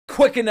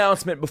Quick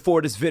announcement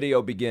before this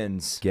video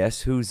begins.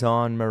 Guess who's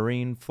on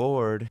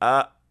Marineford?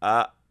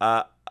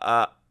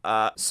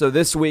 So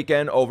this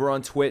weekend over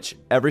on Twitch,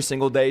 every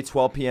single day,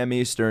 12 p.m.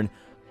 Eastern,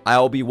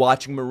 I'll be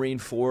watching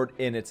Marineford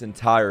in its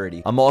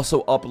entirety. I'm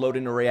also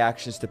uploading the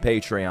reactions to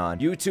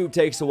Patreon. YouTube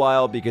takes a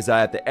while because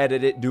I have to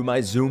edit it, do my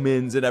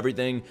zoom-ins and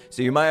everything,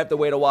 so you might have to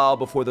wait a while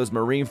before those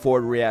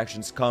Marineford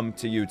reactions come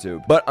to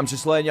YouTube. But I'm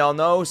just letting y'all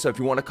know, so if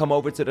you want to come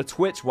over to the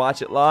Twitch,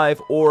 watch it live,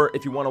 or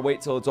if you want to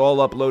wait till it's all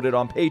uploaded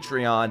on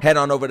Patreon, head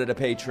on over to the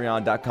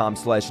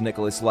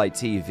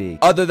patreon.com/NicholasLightTV.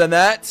 Other than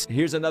that,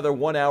 here's another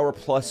 1 hour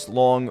plus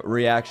long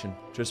reaction,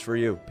 just for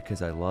you,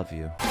 because I love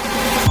you.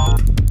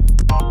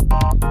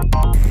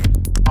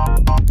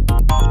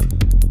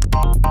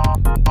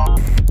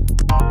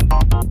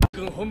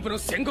 本部の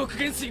戦国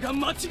元帥が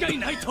間違い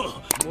ないと。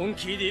モン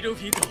キー・ディ・ル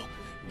フィと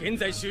現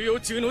在収容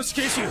中の死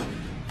刑囚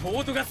ポ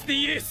ートガス・デ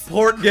ィ・エース。ポ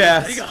ート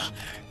ガス。二人が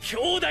兄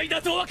弟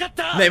だと分かっ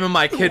た。 Name of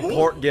my kid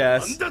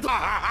Portgas.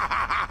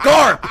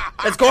 Garp!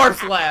 That's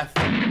Garp's laugh.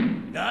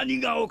 何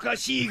がおか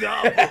しい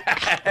が。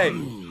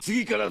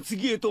次から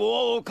次へと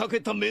輪をかけ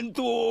た面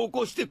倒を起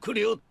こしてく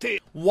れよっ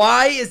て。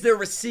 Why is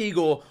there a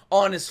seagull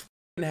on his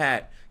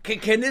hat?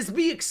 Can this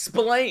be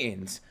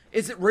explained?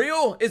 Is it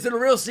real? Is it a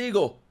real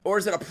seagull? Or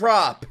is it a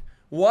prop?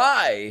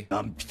 Why?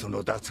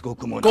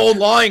 Gold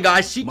Lion,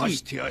 guys.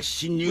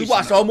 Shiki. We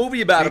watched a whole movie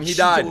about him. He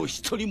died.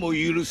 Luffy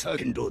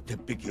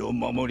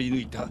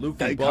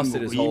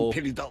busted his hole.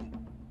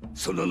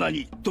 その名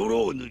に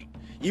泥を塗り、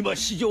今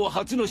史上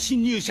初の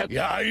侵入者。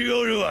やり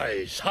よるわ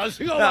い。さ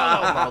すが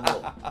は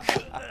孫。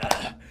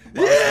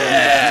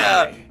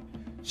Yeah!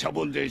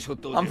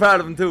 I'm proud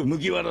of him too.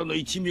 麦わらの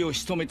一味を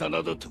仕留めた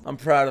などと。I'm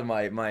proud of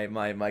my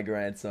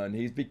grandson.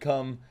 He's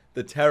become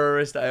the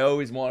terrorist I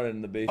always wanted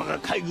him to be.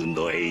 海軍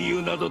の英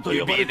雄などと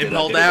呼ばれて Beating him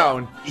all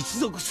down. 一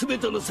族すべ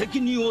ての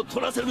責任を取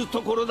らせると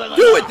ころだが。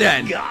Do it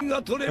then.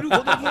 が取れるほ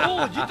どもう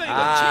自体が小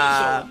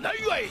さない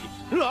わい。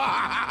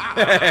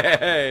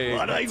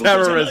Hey,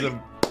 terrorism.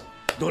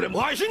 どれも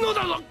わしの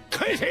だぞ。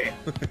返せ。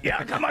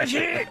やかましい。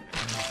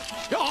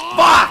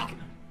Fuck!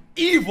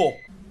 Evil.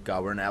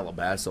 God, we're in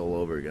Alabasta all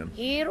over again.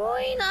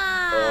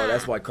 Oh,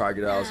 that's why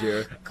Crocodile's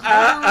here.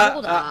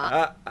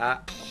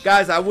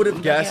 Guys, I would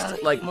have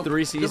guessed like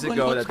 3 seasons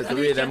ago that the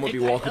 3 of them would be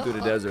walking through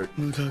the desert.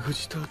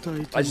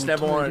 I just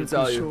never wanted to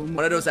tell you.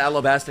 One of those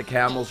Alabasta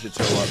camels should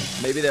show up.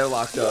 Maybe they're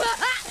locked up.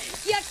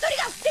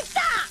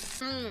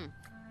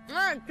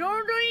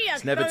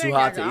 It's never too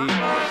hot to eat.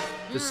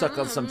 Just suck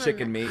on some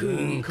chicken meat.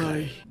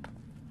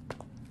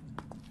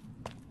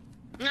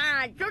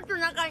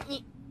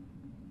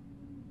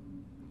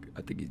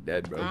 I think he's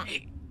dead, bro.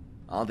 I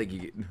don't think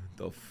he...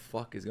 The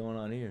fuck is going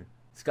on here?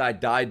 This guy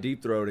died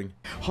deep throating.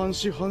 All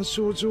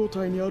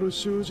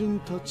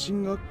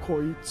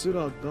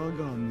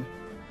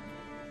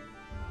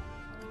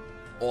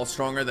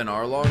stronger than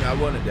Arlong? I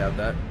wouldn't doubt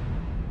that.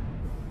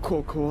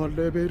 ここは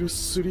レベル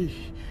3。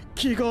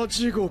飢餓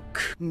地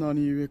獄。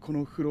何故こ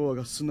のフロア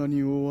が砂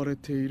に覆われ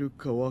ている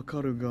かわ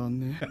かるが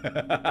ね。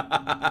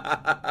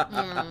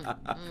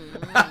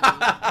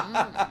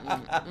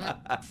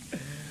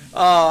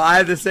Oh, I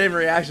had the same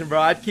reaction,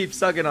 bro. I'd keep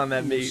sucking on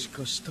that meat.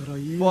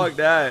 Fuck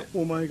that.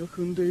 Think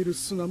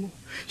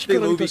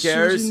Luffy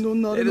cares?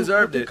 They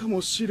deserved it.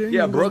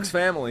 Yeah, Brooks'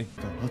 family.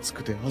 He's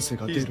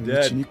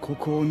dead.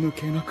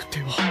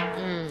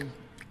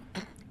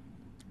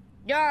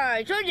 じゃあ、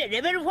それで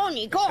レベル4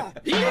に行こ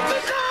う。いいか。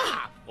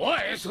おい、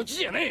そっち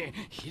じゃね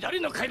え。左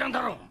の階段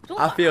だろ。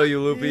 I feel you,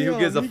 Luffy. Who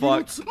gives a fuck? 戻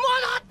っ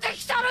て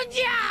きたるん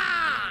じゃ。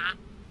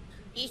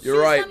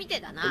 You're right.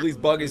 At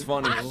least Buggy's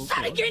funny. あっ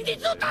さり現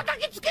実を叩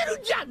きつける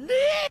んじゃね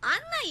え。案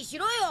内し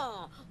ろ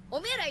よ。お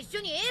めえら一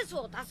緒にエース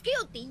を助け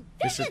ようって言っ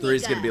てんじゃ Mr. 3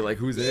 is gonna be like,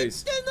 who's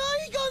Ace? て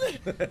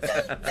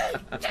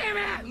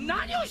めえ、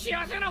何を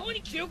幸せな方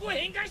に記憶を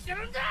変換して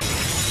るんだ。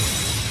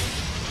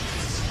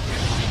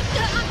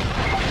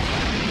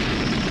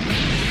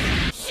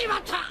しま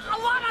った、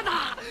罠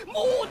だ。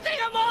もう手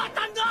が回っ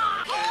たんだ。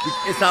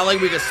 It's not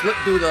like we can slip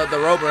through the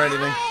rope or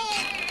anything.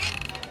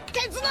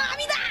 鉄の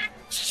網だ。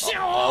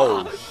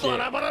 Oh, shit. バ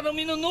ラバラの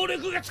実の能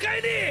力が使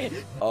えね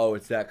え。 Oh,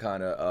 it's that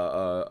kind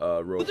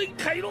of rope.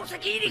 回廊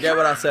先入り Forget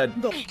what I said.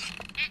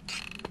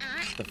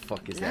 The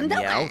fuck is that?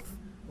 Meowth?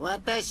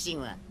 私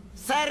は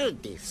猿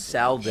です。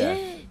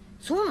Saldeath.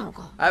 そうなの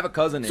か。 I have a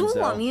cousin named そ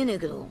うは Sal. 見えねえ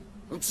けど。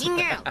違う。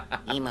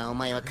今お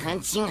前は勘違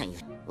い。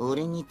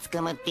俺に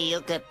捕まって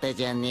よかった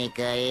じゃねえ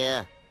か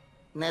よ。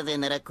なぜ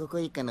ならここ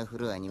以下のフ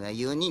ロアには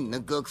4人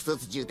の極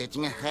卒獣たち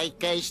が徘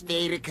徊して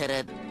いるか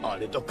ら。あ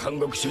れと監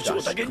獄首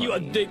長だけには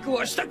出く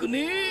わしたく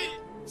ねえ。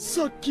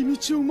さっき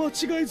道を間違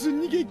えず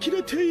逃げ切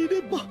れてい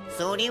れば。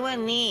それは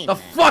ねえ。 The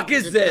fuck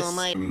is this?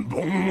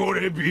 ボンゴ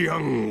レビア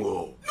ン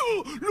ゴ。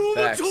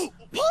ローチョ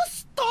パ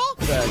スタ。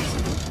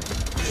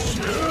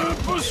スー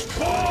プス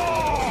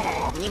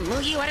パー。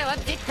麦わらは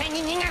絶対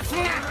に逃がす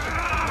な。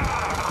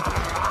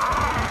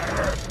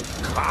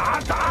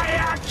肩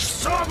焼き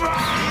そば。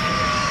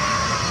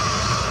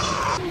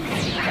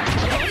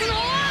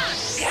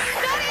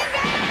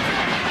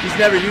 He's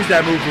never used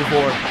that move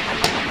before.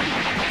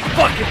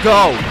 Fucking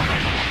go!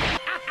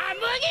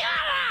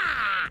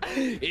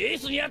 エー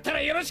スにやった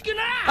らよろしく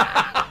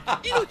な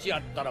命や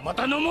ったらま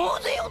た飲も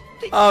うぜよ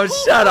って Oh,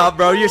 shut up,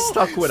 bro. You're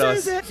stuck with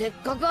us. せっ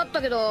かくあっ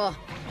たけど、あ、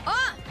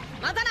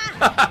また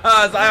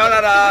な。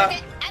 Sayonara. あり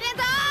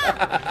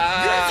が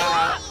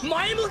とう。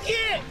前向き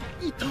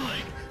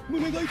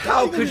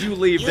How could you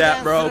leave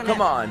that, bro?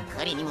 Come on.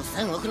 彼にも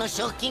3億の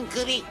賞金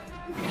首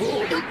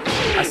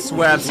I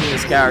swear I've seen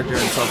this character in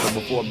something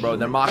before, bro.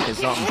 They're mocking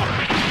something.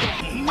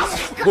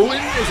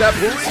 Booing? Is that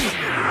booing?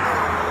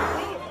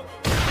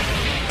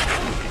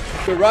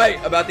 You're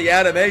right about the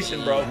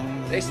animation, bro.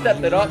 They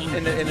stepped it up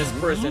in this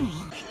prison.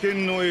 危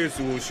険のエー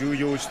スを収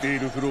容してい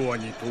るフロア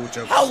に到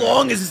着 How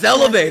long is this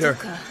elevator?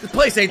 This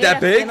place ain't that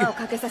big. 手間を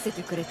かけさせ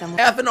てくれたもん。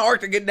 Half an arc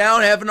to get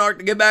down, half an arc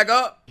to get back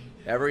up.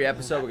 Every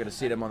episode, we're gonna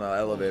see them on the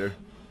elevator.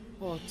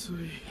 暑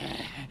い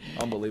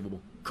Unbelievable.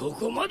 こ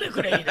こまで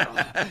くらいいいだろ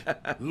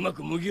うま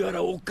く麦わ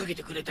らを追っかけ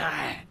てくれた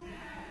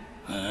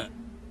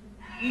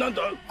なん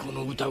だこ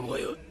の歌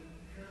声 This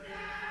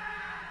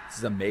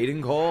is a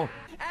mating call?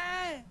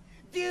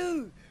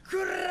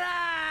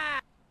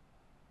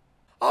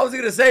 I was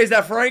gonna say, is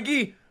that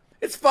Frankie?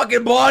 It's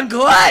fucking Bon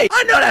Clay!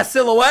 I know that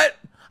silhouette!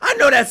 I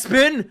know that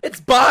spin! It's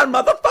Bon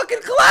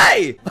motherfucking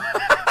Clay!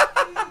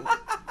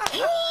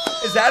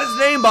 Is that his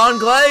name, Bon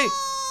Clay?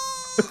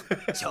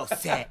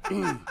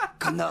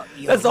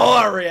 That's all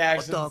our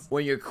reactions.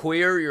 When you're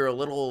queer, you're a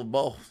little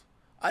both.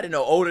 I didn't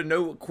know Oda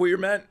knew what queer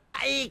meant.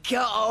 What,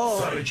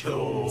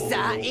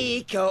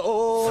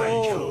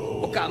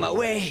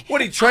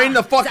 he trained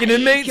the fucking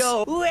inmates?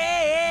 Oh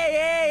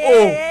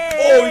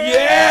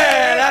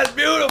yeah! That's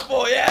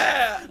beautiful,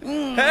 yeah!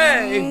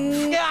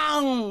 Hey!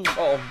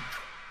 Oh.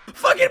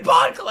 Fucking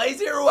Bon Clay's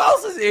here, who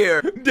else is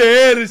here?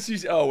 Dad is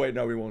she. Oh wait,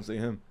 no, we won't see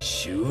him.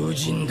 囚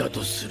人だ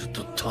とする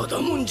とただ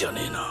もんじゃ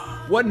ねえ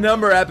な What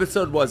number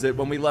episode was it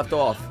when we left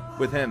off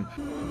with him?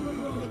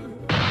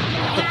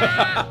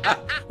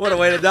 What a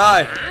way to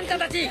die. あんた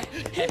たちへ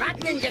ばっ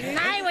てんじゃ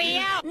ないわ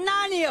よ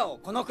何よ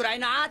このくらい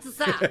の暑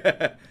さ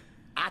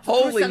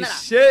Holy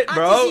shit,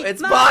 bro.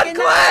 It's Bon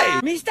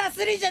Clay. ミスター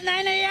3じゃ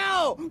ないの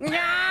よ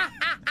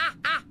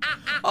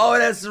Oh,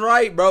 that's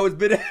right, bro. It's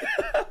been.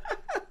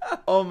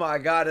 Oh my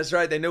god, that's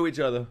right. They knew each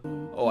other.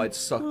 Oh, I'd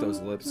suck those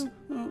lips.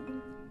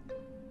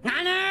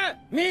 なぬ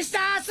ミスタ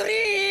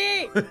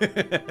ー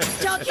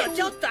 3!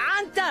 ちょっと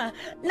あんた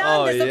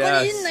なんでそ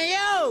こにいんの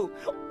よ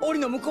檻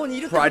の向こうに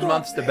いるってこと Pride は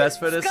Month's the best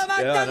for this? 捕まっ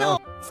Yeah, た I の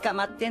know. 捕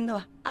まってんの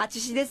はあ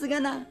ちしですが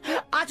な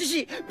あち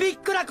しびっ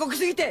くらこく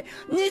すぎて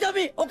二度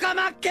見おか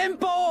ま憲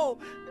法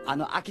あ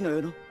の秋の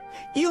夜の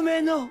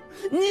夢の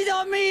二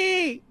度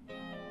見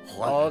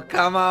Oh,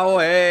 come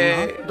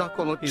away. なんだ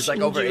この He's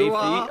like over 8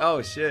 feet. Oh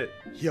shit.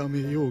 やめ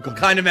ようが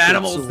What kind of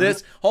animal is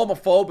this?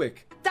 Homophobic.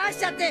 出し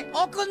ちゃって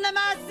おくんなま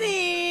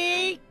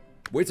し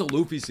Wait till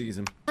Luffy sees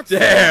him.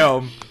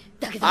 Damn.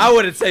 I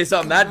wouldn't say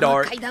something that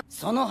dark.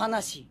 その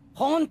話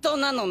本当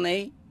なの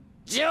ね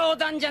冗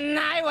談じゃ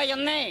ないわよ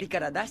ねいいか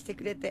ら出して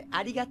くれて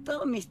ありが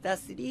とうミスタ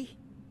ー3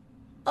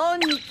恩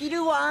に着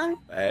るわん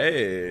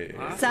Hey.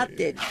 さ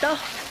てと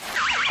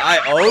I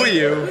owe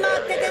you.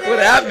 What does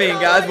that mean,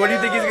 guys? What do you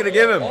think he's gonna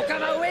give him? おか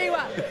まウェイ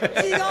は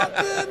地獄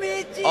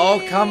道 Oh,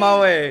 come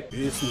away. エ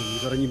ースの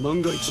身柄に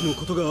万が一の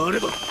ことがあれ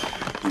ば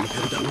インペ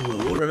ル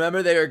団は俺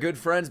Remember, they are good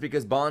friends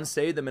because Bond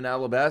saved them in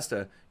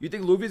Alabasta. You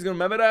think Luffy's gonna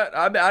remember that?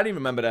 I didn't even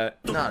remember that.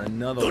 Not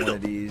another one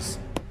of these.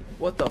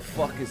 What the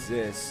fuck is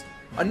this?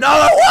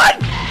 Another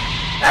one!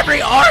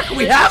 Every arc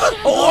we have a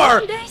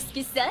whore!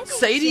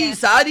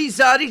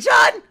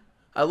 Sadie-chan?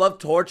 I love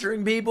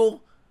torturing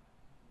people.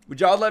 Would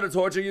y'all let her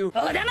torture you? お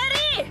だま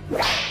り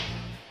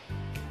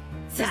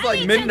This is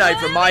like midnight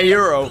for My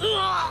Hero.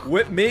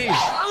 Whip me.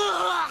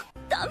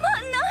 たまん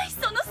ない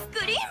そのス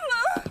クリー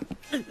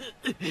ム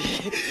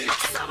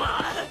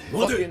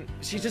Fucking,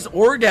 she just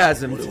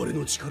orgasmed. 我々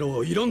の力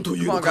はいらんと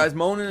いう Come の on, か guys,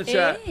 moan in the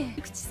chat.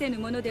 口せぬ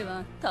もので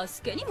は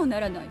助けにもな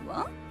らない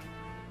わ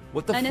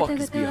What the あな fuck た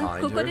is 方は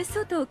behind ここで her?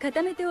 外を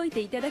固めておいて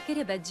いただけ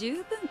れば十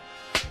分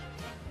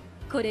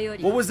これよ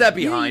り What was that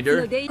behind 唯一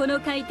her? の出この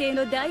海底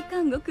の大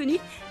監獄に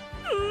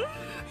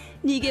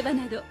逃げ場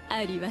など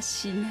ありは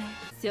しない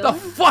The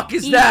fuck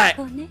is that? いい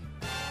子ね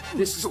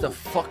This is the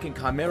fucking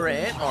Chimera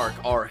Ant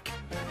arc.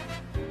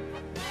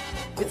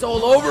 It's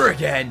all over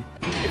again.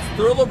 It's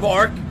Thriller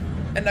Bark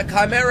and the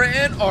Chimera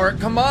Ant arc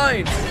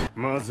combined.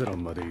 マゼラ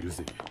ンまでいる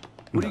ぜ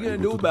What are you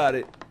gonna do about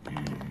it?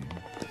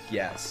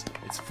 Yes,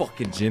 it's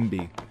fucking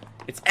Jinbe.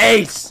 It's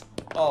Ace!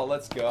 Oh,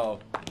 let's go.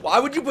 Why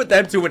would you put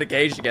them two in a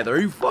cage together? Are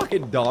you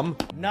fucking dumb?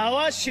 名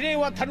は知れ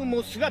渡る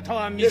も姿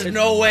は見せ There's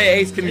no way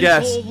Ace can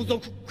guess. 部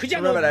族クジ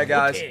ャの Remember that,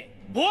 guys.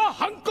 ボア・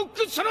ハンコッ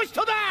クその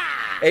人だ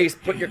Ace,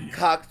 put your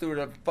cock through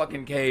the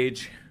fucking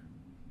cage.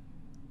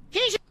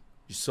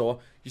 You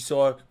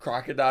saw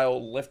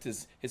Crocodile lift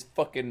his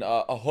fucking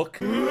a hook.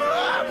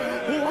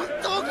 本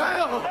当か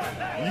よ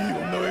いい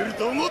女がいる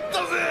と思っ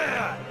たぜ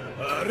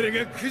あれ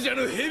がクジャ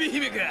のヘビ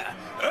姫か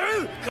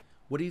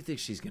What do you think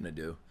she's gonna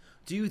do?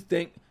 Do you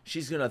think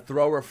she's gonna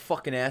throw her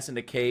fucking ass in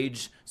the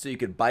cage so you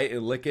could bite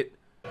and lick it?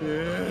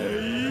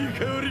 いい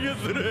香りが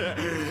する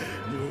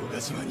洋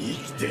ヶ島に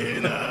生きてえ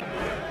な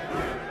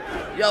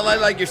Y'all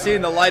like you're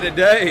seeing the light of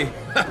day.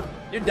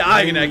 You're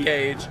dying in that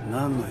cage.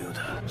 何の用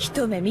だ。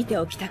一目見て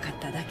おきたかっ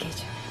ただけ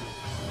じ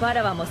ゃ。わ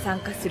らわも参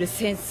加する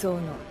戦争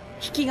の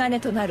引き金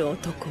となる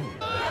男。You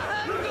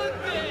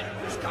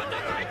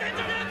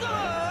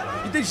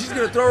think she's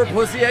gonna throw her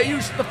pussy at you?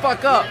 Shut the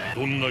fuck up.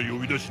 どんな呼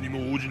び出しに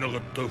も応じなか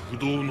った不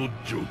動の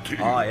女帝。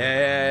Oh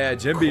yeah.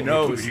 Jimby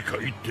knows.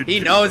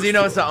 He knows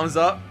something's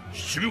up.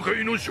 七部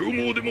会の称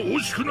号でも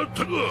欲しくなっ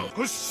た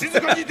が、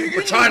静かにでき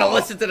る。We're trying to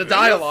listen to the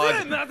dialogue.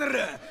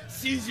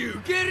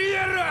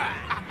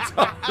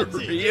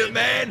 Diarrhea,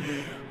 man.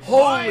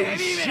 Holy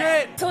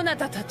shit. そな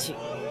たたち。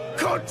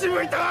こっち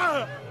向い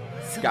た。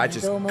そんな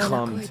獰猛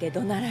な声で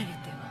怒鳴られては。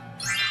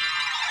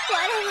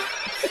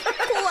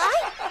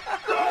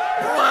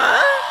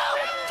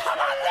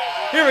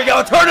Here we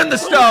go, turn in the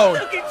stone!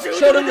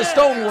 Show them the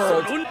stone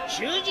world!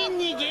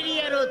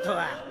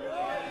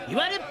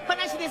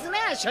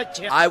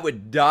 I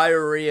would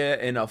diarrhea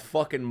in a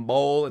fucking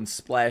bowl and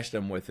splash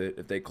them with it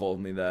if they called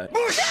me that.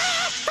 Oh shit.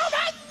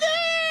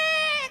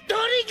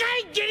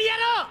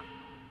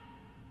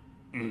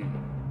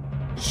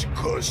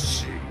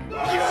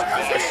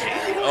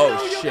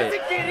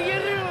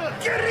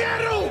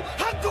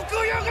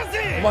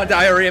 Come on,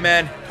 diarrhea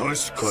man.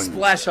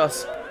 Splash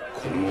us.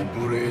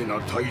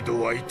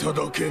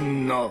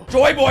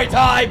 Joy boy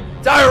time!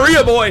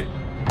 Diarrhea boy!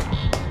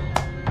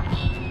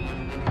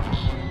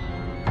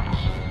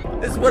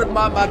 This is what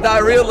my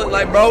diarrhea looked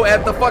like, bro,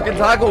 at the fucking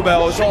Taco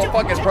Bell. It's all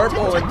fucking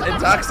purple and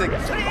toxic.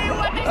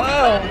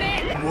 Oh.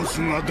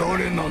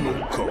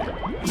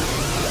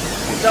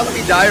 You're telling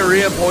me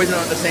diarrhea and poison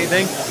aren't the same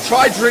thing?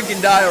 Try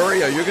drinking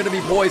diarrhea, you're gonna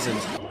be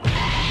poisoned.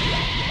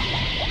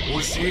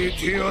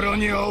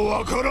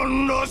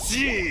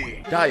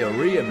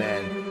 Diarrhea,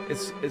 man.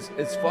 It's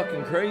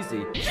fucking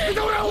crazy.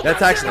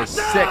 That's actually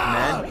sick,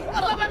 man.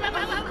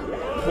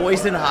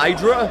 Poison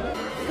Hydra?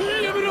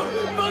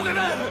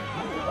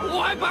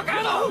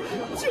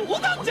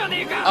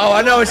 Oh,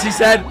 I know what she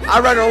said. I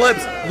read her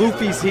lips.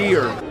 Luffy's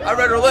here. I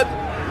read her lip.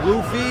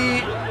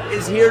 Luffy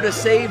is here to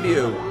save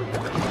you.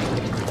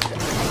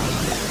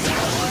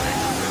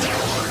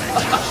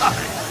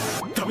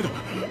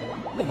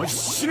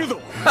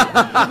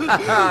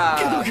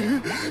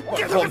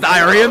 Cold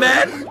diarrhea,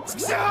 man?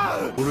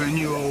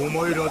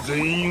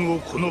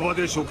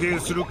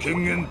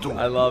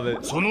 I love it.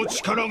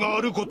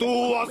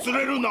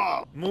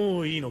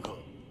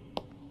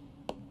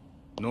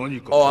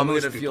 Oh, I'm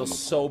gonna feel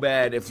so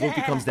bad if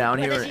Luffy comes down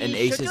here and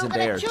Ace isn't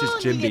there. Just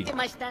Jinbe.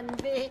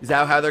 Is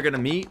that how they're gonna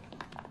meet?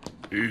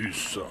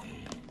 Who's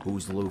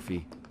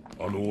Luffy?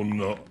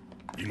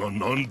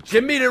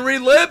 Jinbe didn't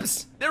read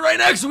lips! They're right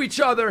next to each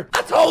other!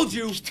 I told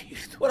you!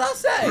 What'd I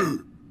say?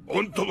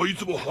 Oh,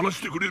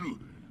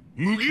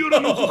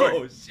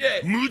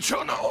 shit!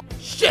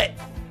 Shit!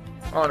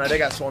 Oh no, they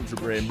got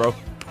Stormtrooper in, bro.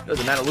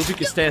 Doesn't matter, Luffy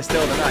can stand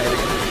still tonight.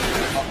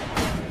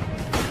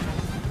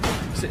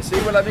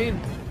 See what I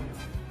mean?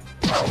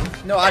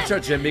 No, I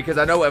trust Jinbe because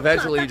I know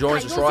eventually he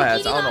joins the Straw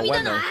Hats. I don't know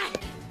when though.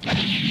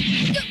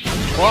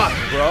 Fuck,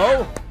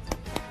 bro!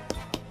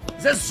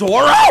 Is that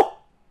Zoro?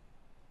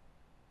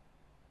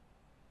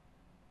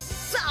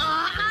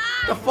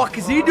 The fuck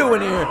is he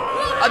doing here?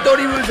 I thought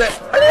he was at.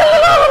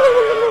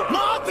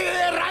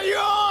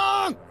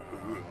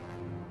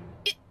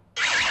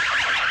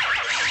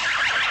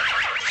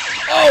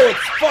 Oh,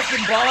 it's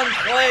fucking Bon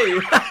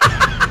Clay.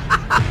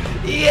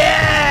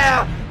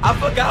 Yeah! I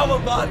forgot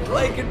what Bon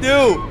Clay can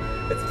do.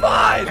 It's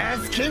fine.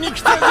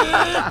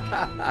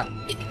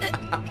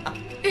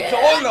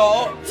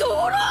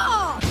 Zoro!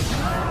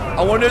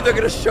 I wonder if they're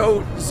gonna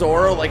show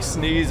Zoro like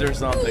sneeze or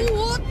something.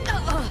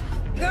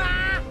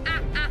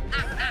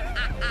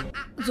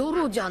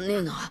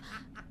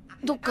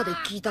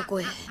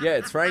 Yeah,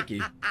 it's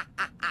Frankie.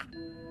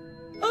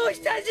 Oh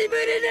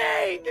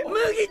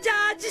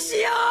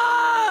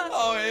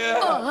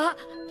yeah.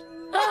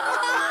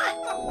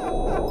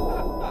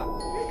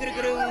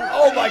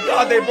 Oh my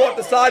god, they brought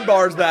the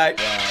sidebars back.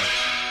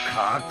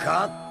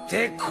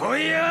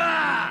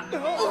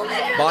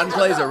 Bon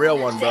Clay's a real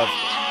one, bro.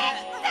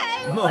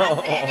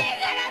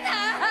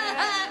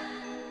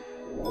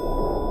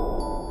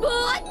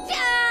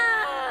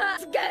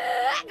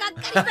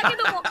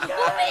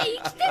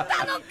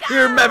 He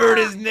remembered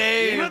his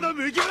name.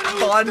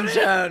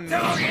 Bon-chan.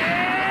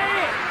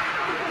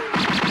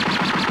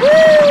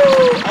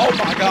 Oh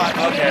my god.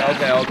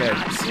 Okay.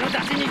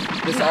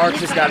 This arc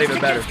just got even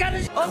better.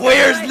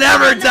 Queers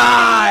never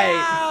die!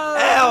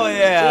 Hell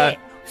yeah!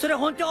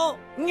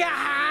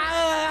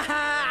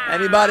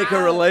 Anybody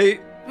can relate?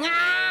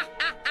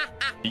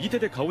 右手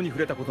で顔に触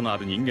れたことのあ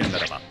る人間な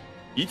らば、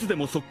いつで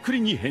もそっくり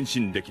に変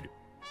身できる。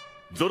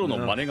ゾロの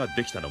真似が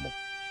できたのも、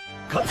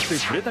かつて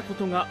触れたこ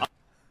とがあ。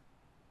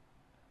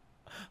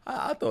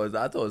I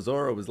thought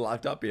Zoro was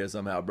locked up here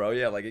somehow, bro.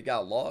 Yeah, like it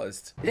got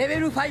lost. レベ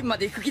ル5ま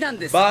で行く気なん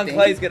ですって。 Bon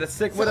Clay's gonna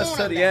stick with us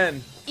to the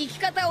end.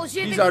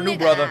 He's our new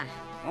brother.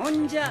 ほ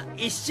んじゃ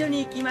一緒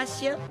に行きま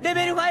しょう。レ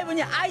ベル5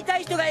に会いた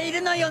い人がい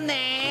るのよ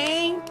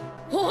ね。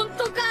本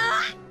当か？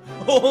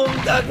本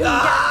当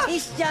か？一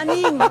緒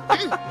に。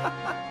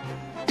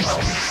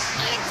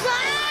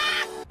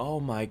Oh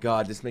my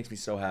god, this makes me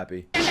so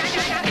happy.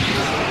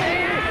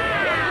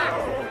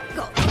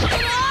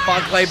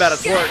 Bon Clay about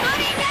to twerk.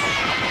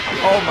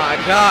 Oh my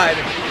god.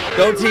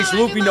 Don't teach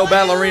Luffy no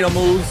ballerina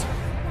moves.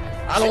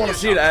 I don't want to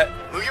see that.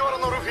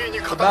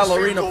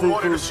 Ballerina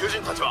frou-frou.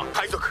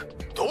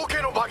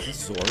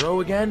 Zoro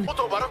again?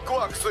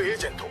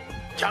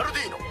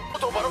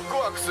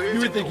 You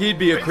would think he'd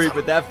be a creep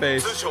with that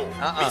face.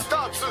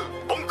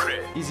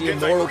 He's the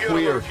immortal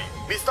queer.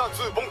 That's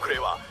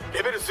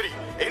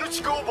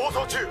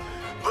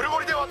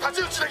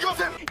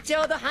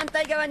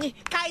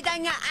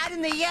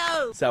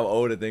how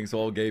Oda thinks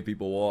all gay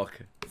people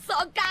walk.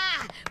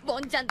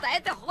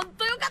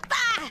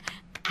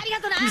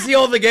 You see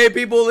all the gay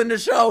people in the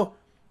show?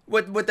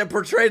 What they're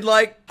portrayed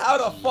like? How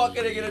the fuck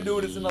are they gonna do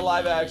this in the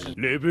live action?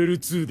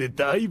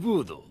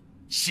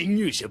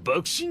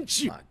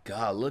 My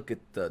god, look at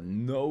the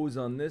nose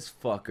on this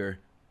fucker.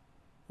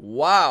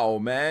 Wow,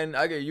 man,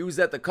 I could use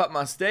that to cut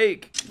my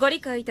steak. It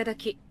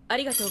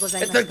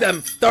took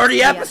them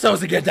 30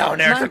 episodes to get down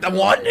there. It took them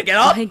 1 to get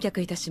up.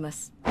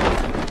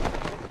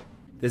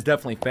 There's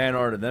definitely fan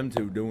art of them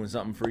two doing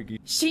something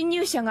freaky.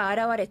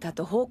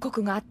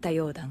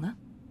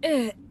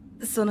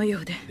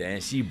 Damn,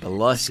 she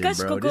blushing, bro. This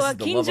is the love of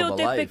her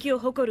life.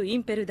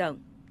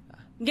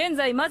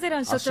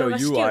 I'll show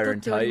you Iron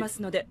Tight.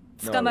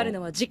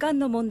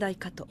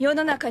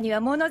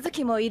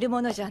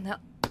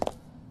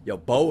 Yo,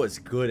 Boa's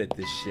good at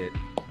this shit.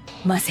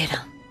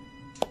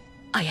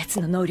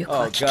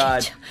 Oh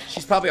god,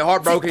 she's probably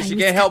heartbroken. She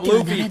can't help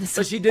Luffy,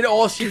 but she did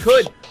all she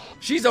could.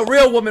 She's a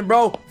real woman,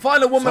 bro.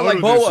 Find a woman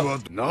like Boa.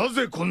 You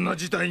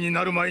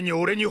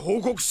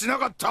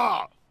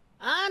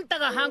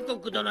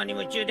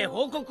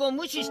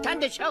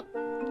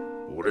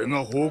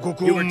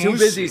were too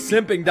busy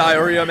simping,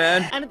 Diarrhea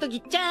Man.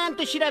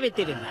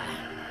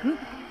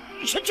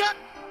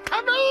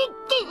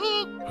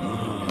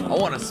 I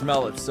want to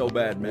smell it so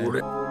bad, man.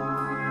 We're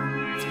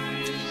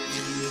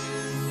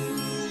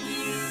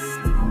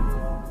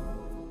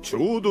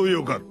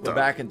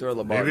back in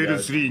Thriller Bar,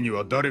 guys.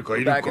 We're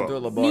back in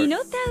Thriller Bar.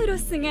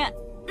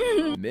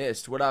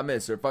 Missed? What'd I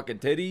miss? Her fucking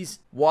titties?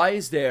 Why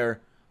is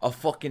there a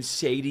fucking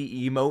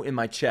shady emote in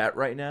my chat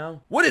right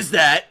now? What is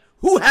that?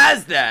 Who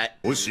has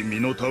that? Too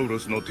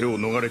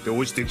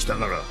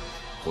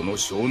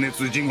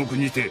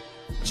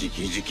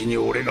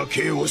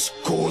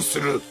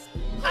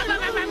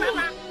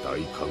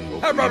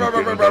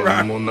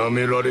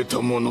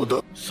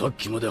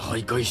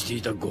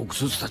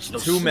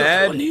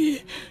mad?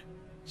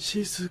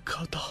 静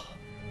かだ。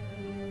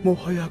も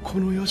はやこ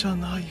の世じゃ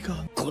ない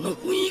が。この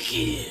雰囲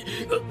気。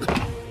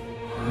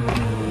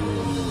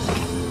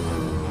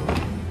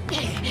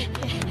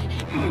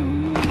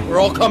We're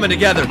all coming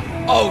together.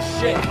 Oh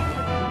shit.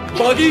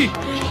 Buggy,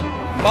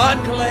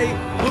 Bon Clay,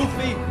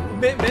 Luffy,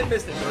 Mr.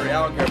 3.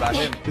 I don't care about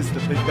him. This is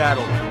the big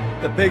battle.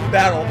 The big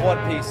battle of One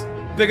Piece.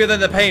 Bigger than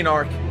the Pain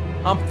arc.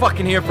 I'm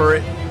fucking here for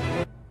it.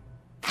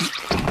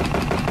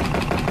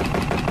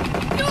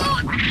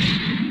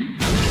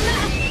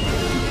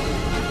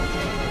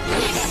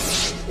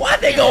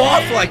 Why'd they go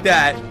off like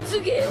that?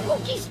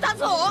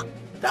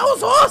 That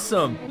was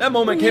awesome. That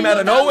moment came out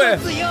of nowhere.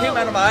 Came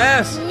out of my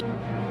ass.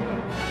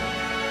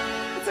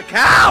 It's a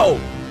cow.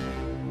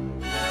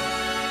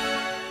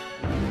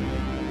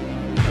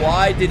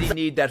 Why did he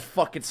need that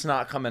fucking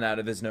snot coming out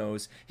of his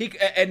nose?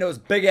 And those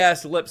big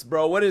ass lips,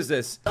 bro. What is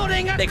this?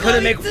 They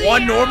couldn't make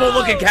one normal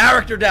looking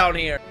character down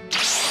here. Did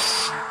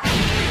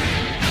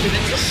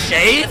it just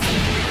shave?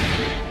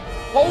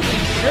 Holy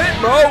shit,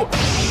 bro.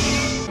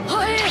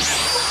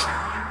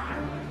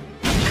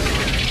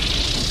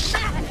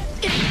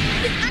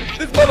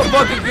 This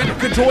motherfucker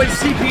could join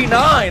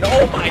CP9.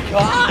 Oh my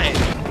god.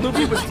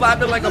 Luffy was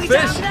flapping like a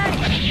fish.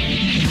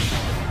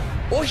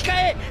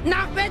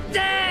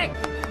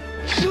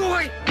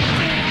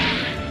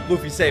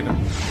 Luffy save him.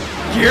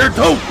 Gear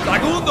 2!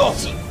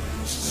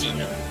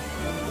 Segundo!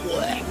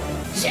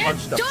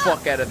 Punch the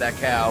fuck out of that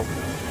cow.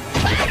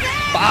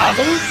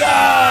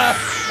 Bazooka!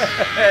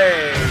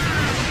 Hey.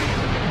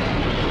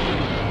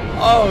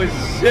 Oh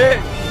shit!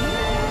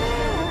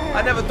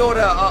 I never thought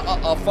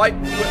a fight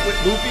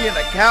with Luffy and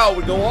a cow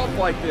would go off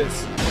like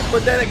this.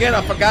 But then again,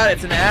 I forgot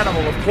it's an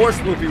animal. Of course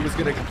Luffy was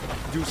gonna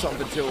do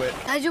something to it.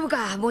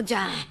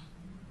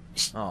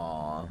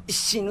 Aww.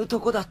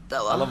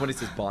 I love when he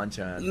says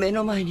Bon-chan.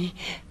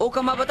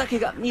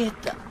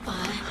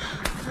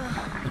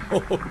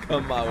 Oh,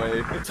 come my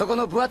way.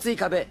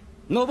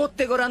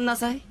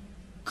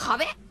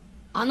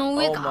 Oh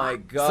my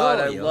god,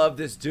 I love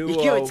this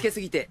duo.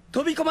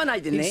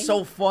 He's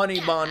so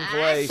funny, Bon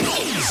Clay.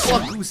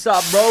 Fuck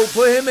Usopp, bro.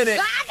 Put him in it.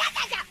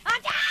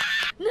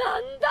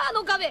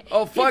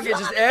 Oh fuck it,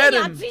 just add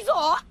him.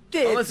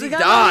 Unless he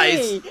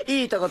dies.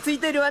 They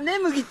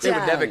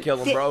would never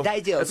kill him, bro.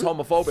 That's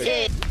homophobic.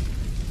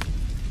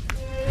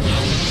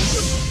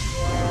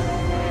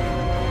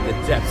 The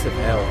depths of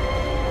hell.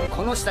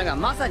 この下が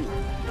まさに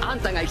あん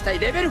たが行きたい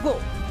レベル4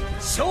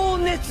消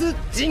熱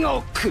地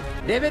獄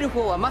レベル4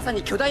はまさ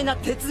に巨大な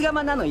鉄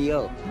釜なの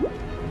よ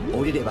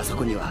降りればそ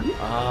こには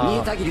煮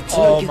えたぎる血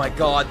Oh の my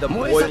池 god, the と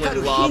燃え盛 boiling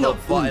る火 lava の and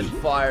海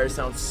fire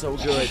sounds so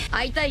good.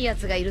 会いたいや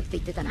つがいるって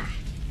言ってたな。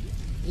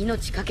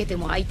命かけて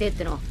も会いてえっ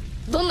ての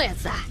どんなや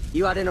つだ。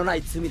言われのな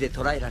い罪で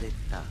捕らえられ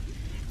た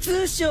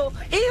通称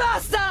岩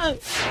さん。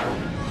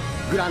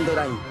グランド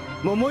ライン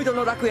桃井戸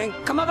の楽園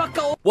鎌ばっ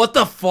かを What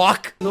the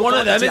fuck? One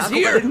of them is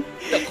here!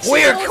 The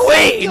queer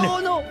queen!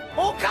 の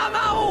お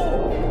釜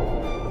を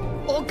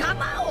おか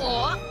ま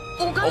を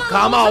おか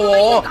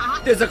Okama!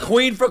 There's a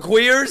queen for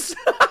queers?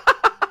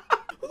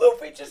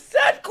 Luffy just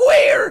said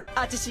queer!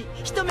 あちし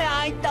一目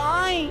会い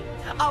たい。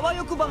あわ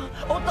よくば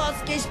お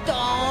助けした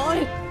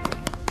い。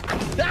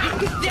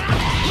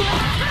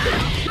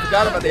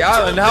 Forgot about the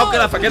island. How could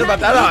I forget about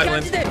that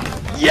island?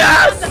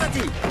 Yes!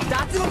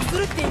 脱獄す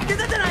るって言って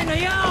たじゃないの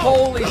よ。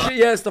 Holy shit,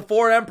 yes, the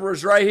 4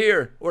 emperors right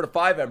here. Or the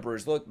 5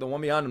 emperors. Look, the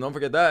one behind him. Don't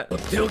forget that.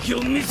 手置き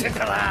を見せた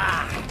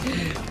ら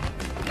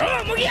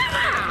お麦山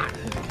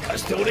か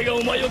つて俺が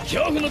お前を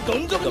恐怖のど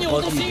ん底に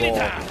陥れ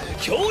た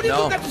強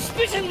力かつス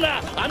ペシャル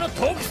なあの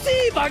特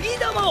製バギー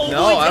玉を覚えてる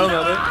No, I don't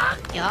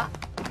remember. いや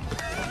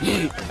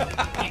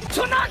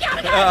そんなわけあ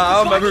るか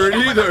I don't remember it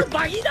either.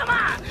 バギー玉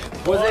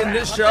Was it in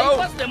this 一 show?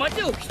 発で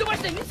街を吹き飛ば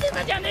して見せ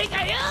たじゃねえ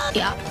かよい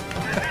や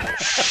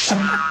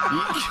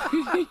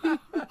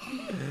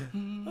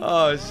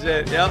Oh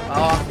shit, yep,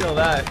 oh, I feel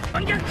that. な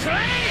んじゃくらえ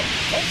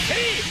特製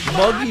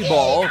Muggy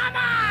ball.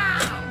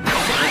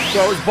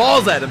 Throw his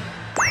balls at him.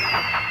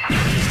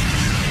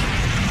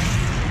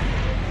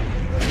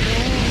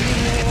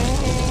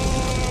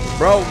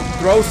 Bro,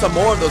 throw some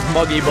more of those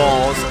muggy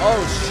balls.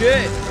 Oh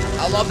shit.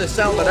 I love the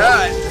sound of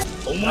that.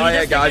 Oh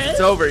yeah, guys, it's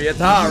over.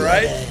 Yatta,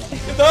 right?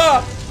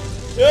 Yatta!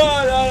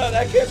 No,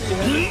 that can't be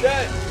him. He's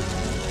dead.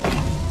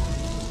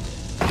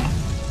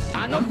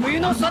 あの冬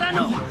の空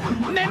の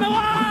メモ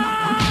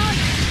は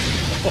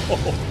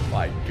Oh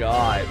my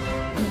god.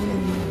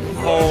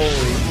 Holy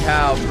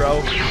cow,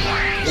 bro.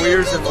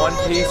 Queers in One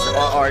Piece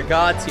are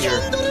gods here.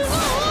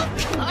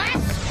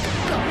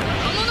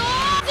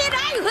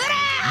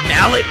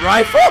 Mallet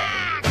rifle?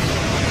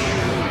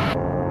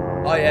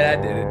 Oh yeah,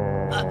 that did it.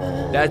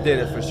 That did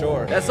it for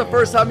sure. That's the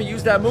first time he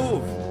used that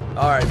move.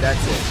 Alright,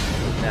 that's it.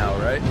 Now,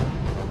 right?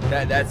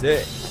 That's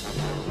it.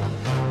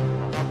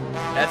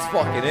 That's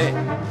fucking it.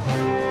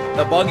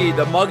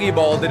 The muggy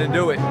ball didn't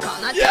do it.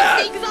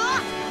 Yes!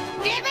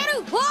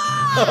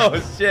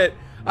 Oh shit.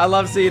 I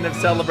love seeing them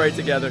celebrate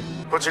together.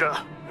 こち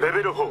らレ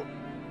ベル4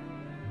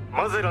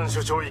マゼラン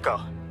所長以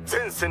下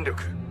全戦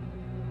力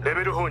レ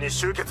ベル4に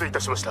集結いた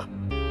しました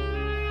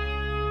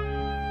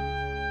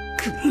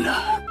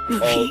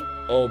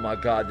Oh my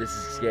god, this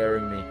is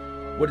scaring me.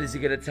 What is he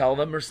gonna tell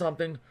them or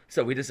something?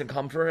 So he doesn't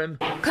come for him?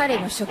 彼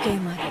の処刑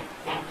まで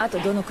あと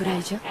どのくら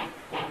いじゃ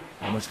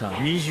How much time?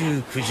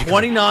 29時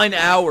間 29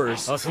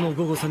 hours. 明日の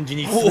午後3時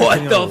に What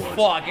the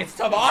fuck? It's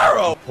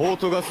tomorrow! ポー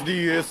トガス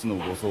DS の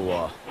護送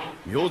は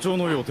明朝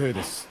の予定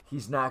です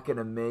He's not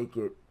gonna make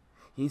it.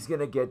 He's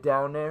gonna get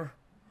down there,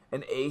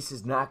 and Ace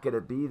is not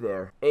gonna be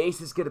there.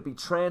 Ace is gonna be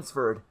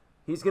transferred.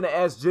 He's gonna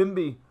ask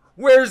Jinbe,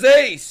 "Where's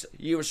Ace?"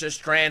 He was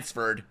just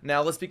transferred.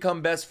 Now let's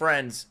become best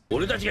friends.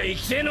 俺たちが生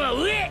きてえのは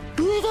上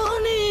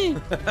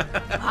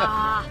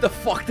The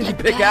fuck did he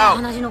pick out?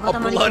 A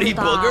bloody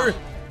booger?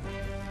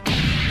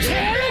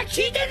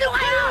 聞いてんのか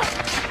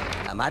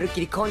よまるっ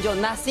きり根性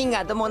ナッシン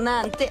ガーども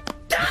なんて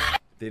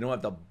They don't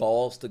have the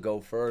balls to go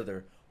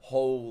further.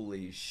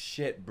 Holy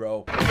shit,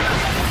 bro.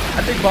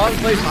 I think Bon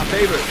Clay's my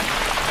favorite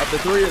of the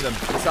 3 of them,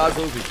 besides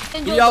Luffy.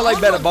 Who y'all like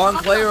better, Bon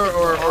Clay or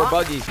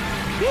Buggy?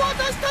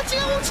 私たち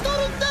が落ちと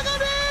るんだが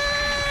ね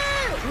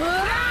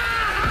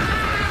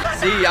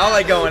See, y'all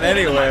like going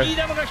anywhere. バギー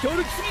玉が強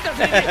力すぎた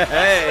せいで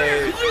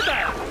Hey. 崩れた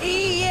よい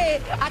いえ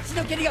あっち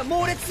の蹴りが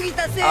猛烈すぎ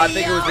たせいよ I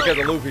think it was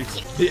because of Luffy.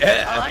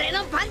 Yeah. 俺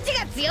のパンチ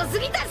が強す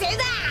ぎたせい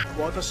だ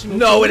私の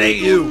No, it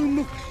ain't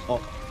you. あ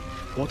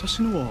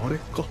私のはあれ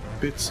か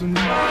別にいい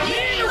の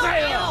か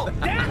よ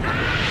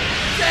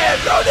Damn,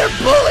 bro, they're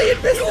bullying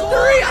Mr.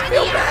 3. I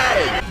feel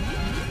bad.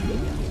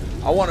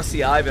 I want to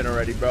see Ivan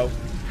already, bro.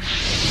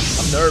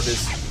 I'm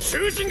nervous.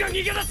 囚人が逃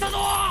げ出したぞ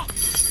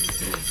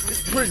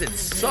This prison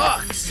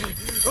sucks.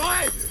 お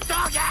いど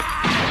け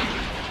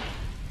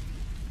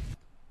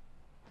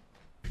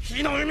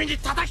火の海に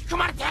叩き込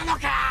まれてるの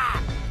か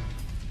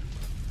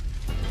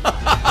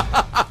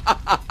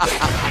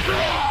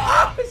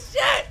Oh,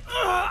 shit.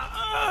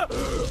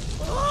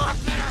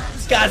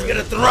 This guy's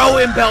gonna throw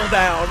IMPEL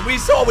down. We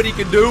saw what he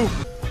can do.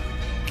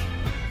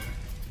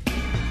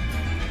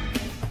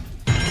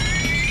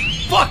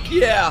 Fuck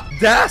yeah.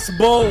 Das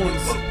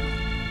bones.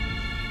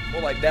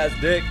 More like Das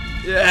dick.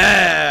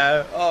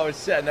 Yeah. Oh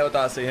shit, I never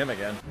thought I'd see him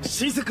again.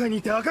 新世界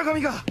にて赤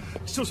髪が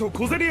少々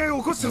小競り合いを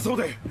起こしたそう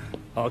で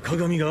赤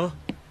髪が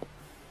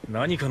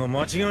何かの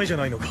間違いじゃ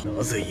ないのか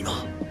なぜ今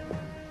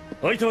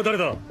相手は誰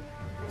だ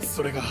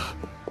それが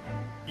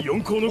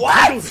四皇の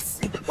カイドウで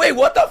す Wait,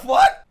 what the fuck?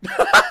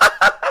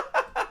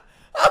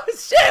 Oh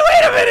shit,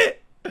 wait a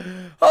minute.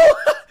 Oh,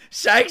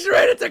 Shanks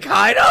ran into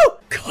Kaido?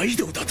 カイ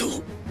ドウだと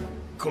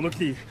この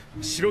機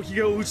白ひ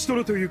げを討ち取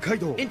るというカイ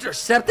ドウ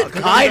Intercepted 赤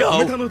髪が Kaido? 止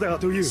めたのだ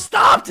という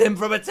Stopped him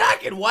from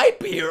attacking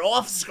Whitebeard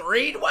off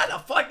screen? Why the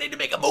fuck did you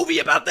make a movie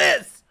about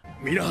this?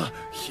 皆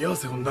冷や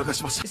汗を流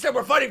しまし He said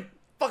we're fighting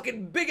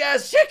fucking big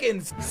ass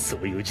chickens. た。そ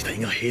ういう事態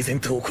が平然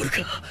と起こるか。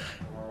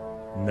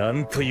な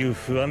んという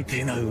不安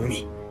定な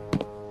海。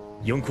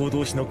四皇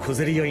同士の小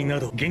競り合いな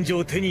ど現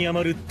状手に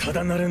余るた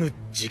だならぬ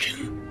事件。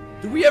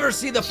 Do we ever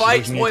see the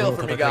fight? Spoil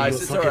for me,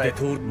 guys. It's alright.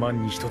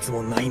 万に一つ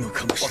もないの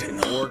かもしれん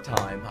な。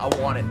 Wartime. I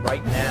want it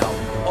right now.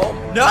 Oh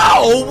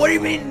no! What do you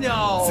mean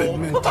no?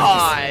 Come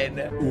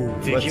on.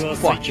 敵は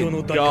最強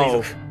の大海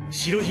賊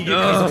白ひげ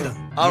海賊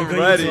団。I'm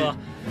ready.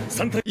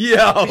 三体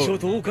Yo. 将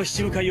と桜花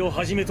七部会を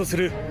はじめとす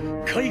る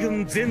海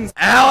軍全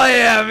Hell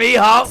yeah,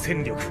 Mihawk.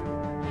 戦力。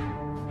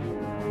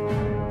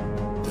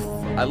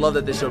 I love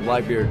that they showed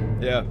Blackbeard.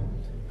 Yeah.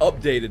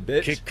 Updated,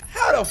 bitch.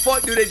 How the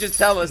fuck do they just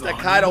tell us that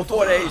Kaido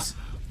fought Ace?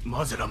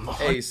 マゼランも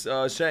Ace,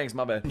 Shanks,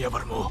 my bad. ニャバ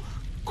ルも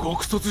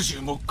極突銃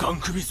もガン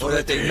首 Or 揃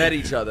え that they て met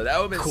each other. That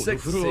would have been この sick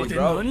フ to ロア see, で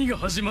bro. 何が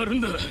始まる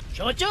んだ。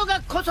所長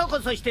がコソコ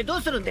ソしてど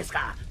うするんです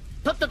か。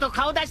とっとと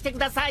顔出してく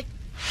ださい。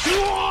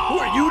 Who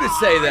are you to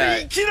say い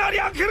that? きなり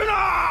開ける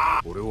な。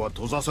俺は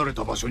閉ざされ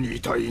た場所に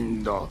いたい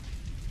んだ。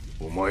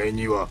お前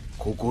には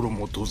心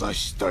も閉ざ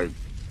したい。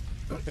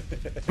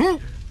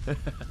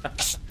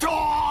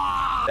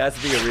That's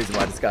the big reason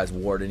why this guy's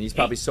Warden. He's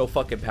probably so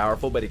fucking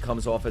powerful, but he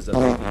comes off as a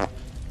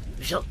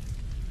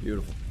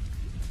beautiful.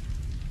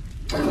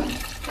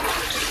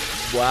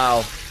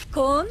 Wow.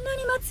 こんな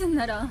に待つん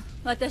なら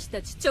私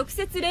たち直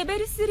接レベ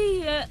ル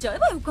3へじゃえ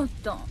ばよかっ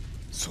た。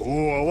そう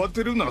慌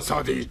てるな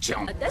サディちゃ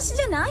ん。私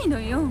じゃないの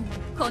よ、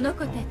この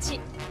子たち。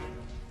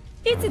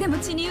いつでも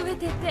血に飢え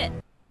てて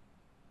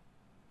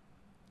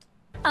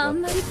あ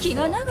んまり気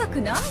が長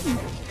くないの。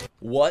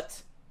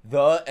 What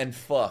the and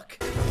fuck?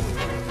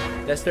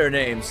 That's their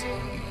names.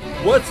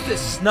 What's this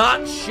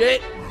snot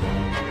shit?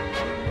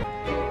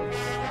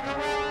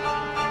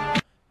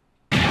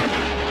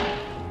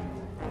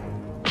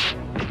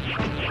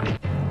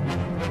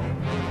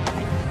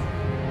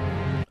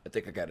 I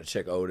think I gotta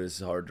check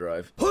Oda's hard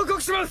drive. 報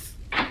告します。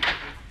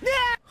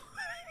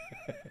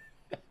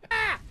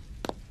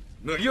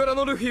麦わら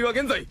のルフィは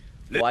現在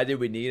Why did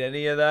we need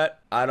any of that?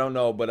 I don't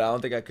know, but I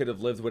don't think I could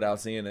have lived without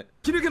seeing it.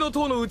 切抜けの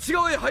塔の内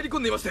側へ入り込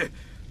んでいまして、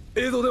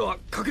映像では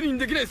確認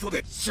できないそう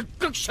で。すっ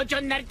ごく所長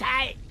になりた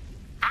い。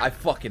 I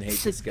fucking hate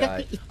this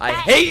guy. I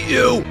hate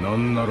you! な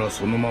んなら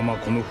そのまま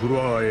このフ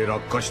ロアへ落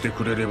下して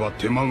くれれば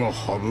手間が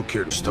省け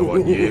る。下は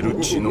煮える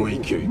血の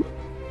池。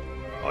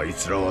あい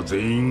つらは全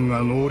員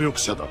が能力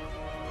者だ。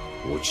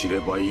落ちれ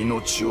ば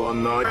命は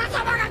ない。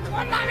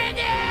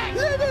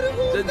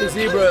 The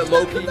zebra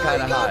low-key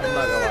kinda hot, I'm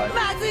not gonna lie.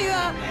 まずい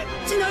わ。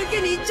血の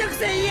池に一直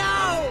線よ。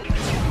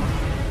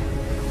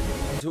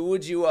 Who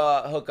would you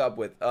hook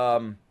up with?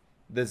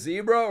 The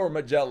zebra or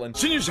Magellan?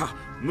 侵入者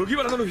麦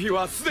わらのルフィ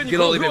はすでにこ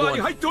のフロア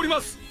に入っており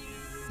ます。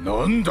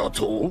なんだ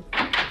と？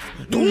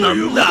どうい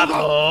うことだ？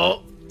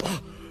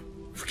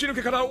吹き抜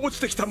けから落ち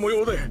てきた模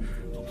様で。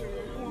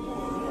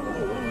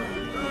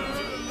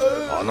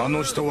穴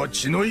の下は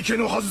血の池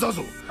のはずだ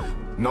ぞ。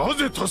な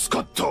ぜ助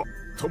かった？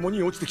共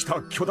に落ちてき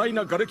た巨大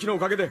な瓦礫のお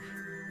かげで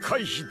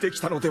回避でき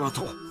たのでは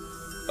と。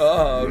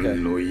Oh, okay.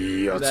 運の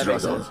いいやつら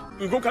だ。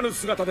動かぬ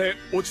姿で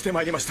落ちて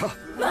まいりました。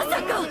ま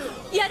さか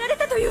やられ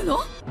たというの？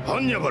ハ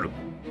ンニャバル、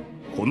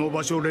この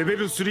場所レベ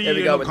ル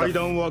3への階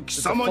段は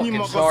貴様に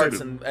任せる。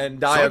サ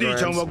ディ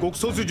ちゃんは極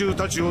卒獣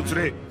たちを連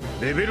れ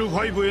レベル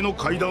5への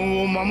階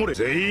段を守れ。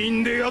全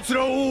員で奴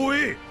らを追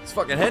え。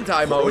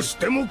殺し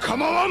ても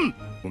構わん。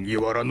麦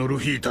わらのル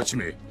フィたち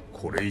め、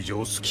これ以上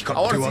好き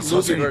勝手は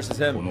させん。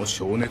この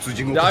焦熱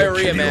地獄で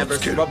ケリをつ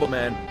ける。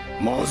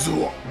まず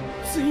は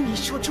ついに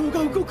所長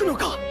が動くの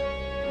か。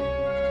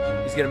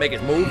 He's gonna make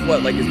his move?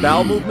 What, like his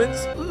bowel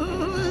movements?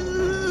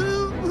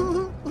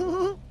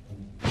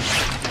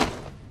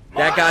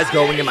 That guy's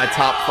going in my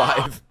top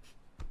 5.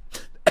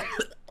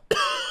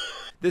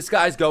 This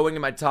guy's going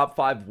in my top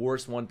 5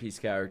 worst One Piece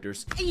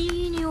characters.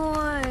 いい匂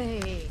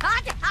い。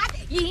あてあ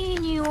て、いい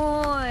匂い。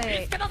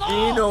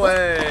Inoue.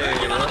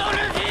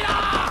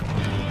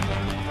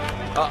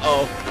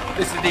 Uh-oh.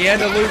 This is the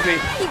end of Luffy.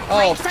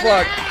 Oh,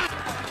 fuck.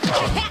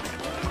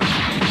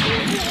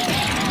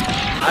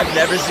 I've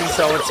never seen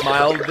someone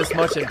smile this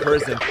much in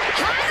prison.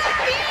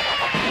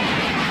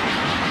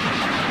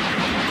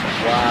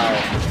 Wow.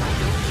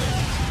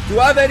 Do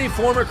I have any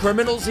former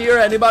criminals here?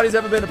 Anybody's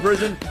ever been to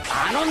prison?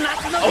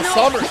 Oh,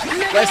 summer.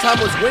 Last time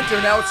was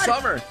winter, now it's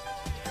summer.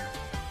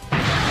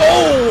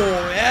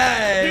 Oh,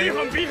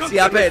 yeah. See,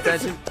 I pay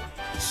attention.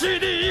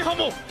 CD 違反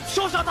も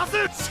勝者多数。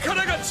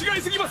力が違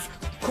いすぎます。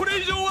これ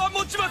以上は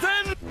持ちません。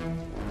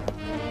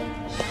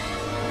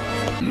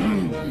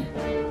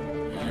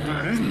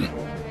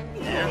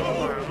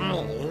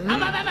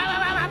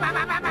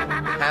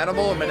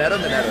Hannibal or Mineta?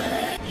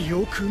 Mineta.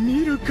 よく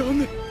見るか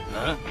ね。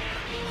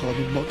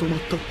まとまっ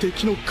た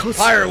敵の数。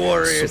Fire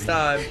Warriors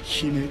time.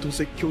 悲鳴と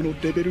絶叫の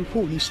レベル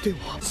4にして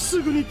は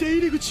すぐに出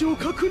入り口を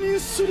確認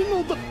する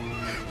のだ。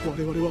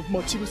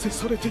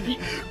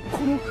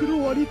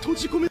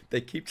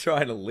They keep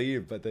trying to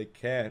leave, but they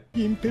can't.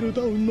 インペル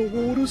ダウンのオ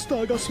ールスタ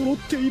ーが揃っ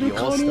ている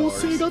可能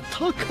性が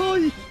高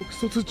い。特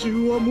卒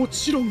中はも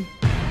ちろん、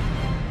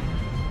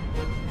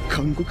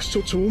監獄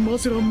所長マ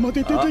ゼランま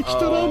で出てき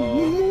たら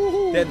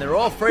もう。Then they're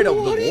all afraid of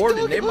the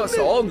warden. They must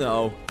all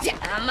know.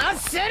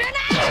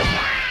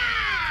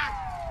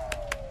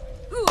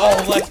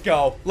 Oh, let's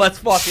go. Let's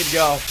fucking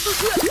go.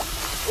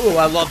 Ooh,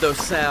 I love those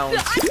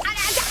sounds.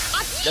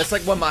 That's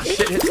like when my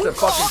shit hits the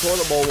fucking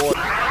toilet bowl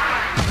water.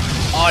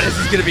 Oh, this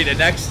is gonna be the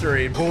next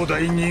stream.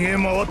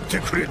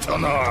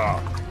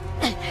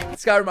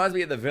 This guy reminds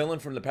me of the villain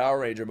from the Power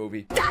Ranger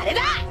movie. What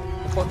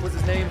the fuck was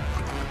his name?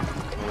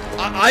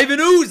 Ivan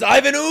Ooze!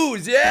 Ivan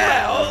Ooze!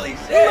 Yeah! Holy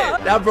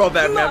shit! That brought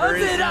back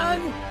memories.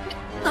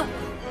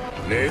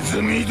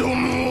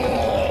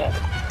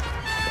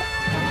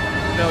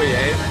 No, you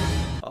ain't.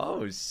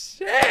 Oh,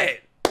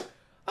 shit!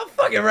 I'm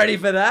fucking ready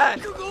for that.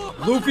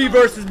 Luffy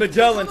versus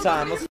Magellan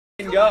time. Let's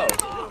fucking go.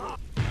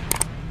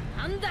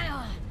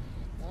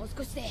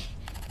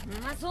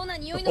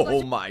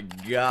 Oh my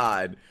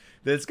god.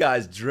 This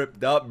guy's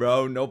dripped up,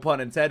 bro. No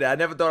pun intended. I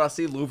never thought I'd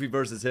see Luffy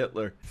versus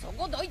Hitler.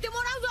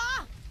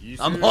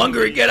 I'm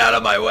hungry. Get out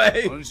of my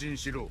way.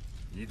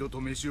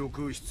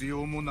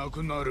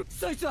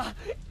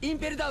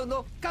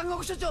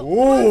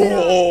 Ooh.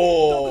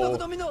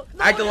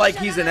 Acting like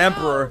he's an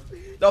emperor.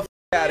 The f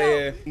out of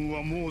here.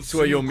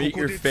 So you'll meet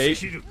your fate.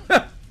 Get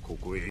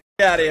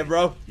out of here,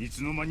 bro.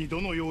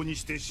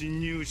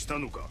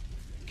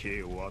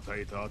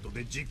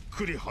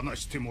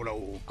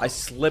 I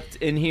slipped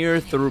in here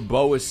through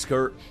Boa's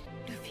skirt.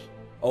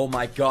 Oh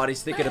my god,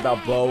 he's thinking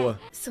about Boa.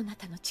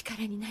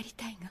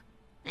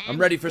 I'm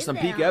ready for some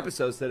peak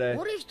episodes today.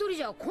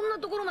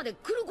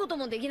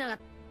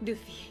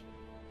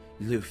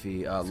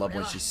 Luffy, love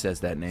when she says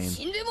that name.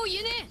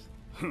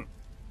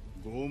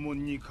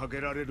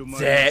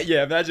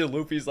 Yeah, imagine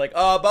Luffy's like,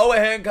 Boa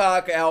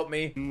Hancock, help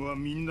me.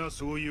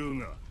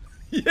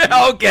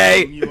 Yeah,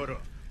 okay.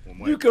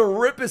 You can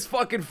rip his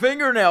fucking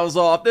fingernails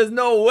off. There's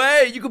no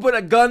way. You could put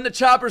a gun to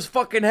Chopper's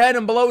fucking head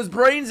and blow his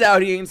brains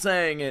out. He ain't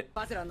saying it.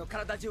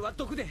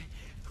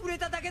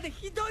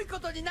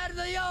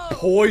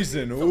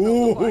 Poison.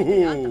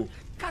 Ooh.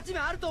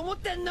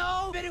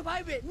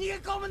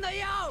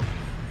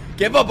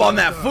 Give up on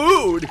that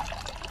food.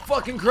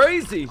 Fucking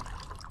crazy.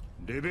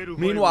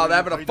 Meanwhile, they're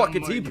having a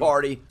fucking tea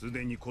party.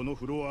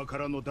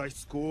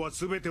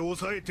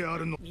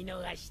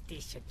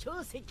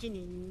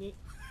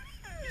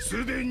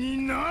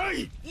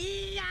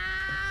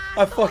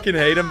 I fucking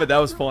hate him, but that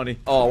was funny.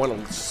 Oh, I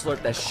want to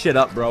slurp that shit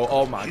up, bro.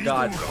 Oh my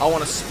god. I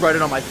want to spread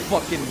it on my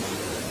fucking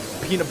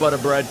peanut butter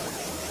bread.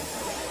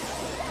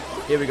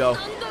 Here we go.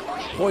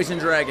 Poison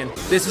dragon.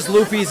 This is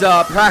Luffy's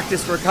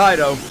practice for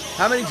Kaido.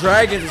 How many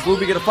dragons is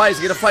Luffy gonna fight? Is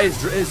he gonna fight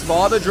his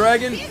father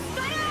dragon?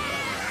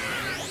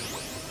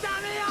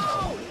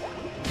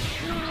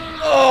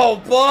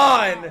 Oh,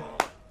 Bon!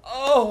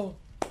 Oh!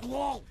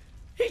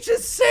 He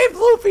just saved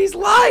Luffy's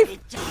life!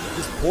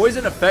 Does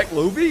poison affect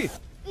Luffy?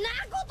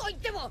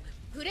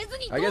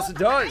 I guess it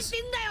does.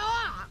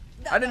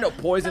 I didn't know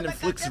poison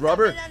inflicts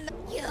rubber.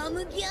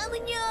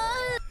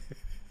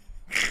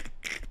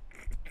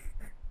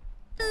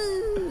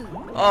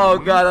 Oh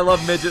god, I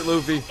love midget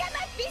Luffy.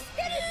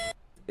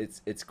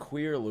 It's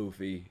queer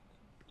Luffy.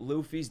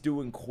 Luffy's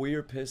doing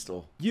queer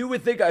pistol. You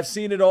would think I've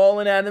seen it all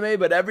in anime,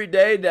 but every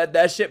day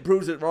that shit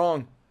proves it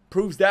wrong.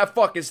 Proves that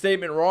fucking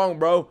statement wrong,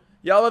 bro.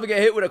 Y'all ever get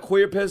hit with a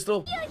queer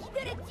pistol?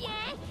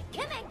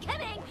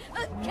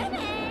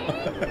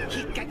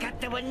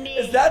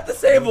 Is that the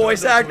same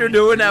voice actor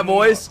doing that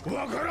voice?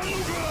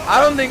 I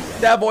don't think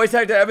that voice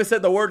actor ever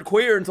said the word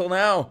queer until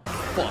now.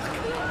 Fuck.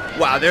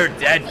 Wow, they're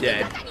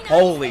dead.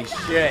 Holy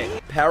shit.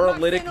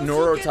 Paralytic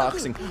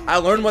neurotoxin. I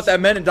learned what that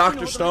meant in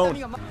Dr. Stone.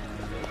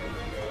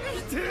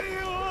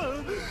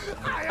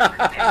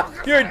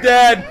 You're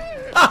dead.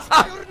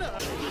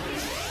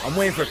 I'm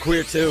waiting for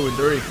Queer 2 and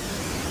 3.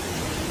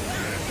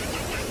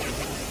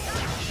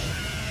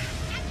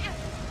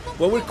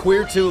 What would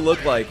Queer 2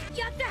 look like?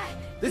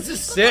 This is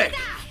sick.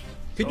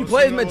 Could you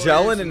play as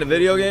Magellan in the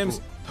video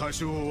games?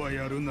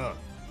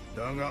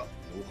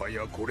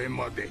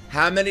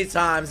 How many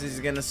times is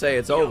he gonna say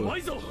it's over?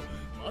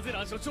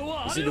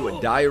 Is he doing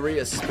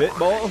diarrhea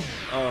spitball?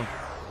 Oh.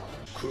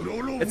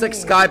 It's like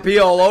Sky P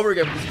all over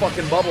again with these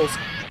fucking bubbles.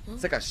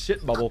 It's like a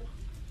shit bubble.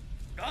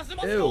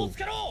 Ew.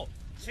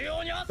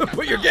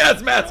 Put your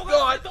gas mask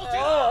on!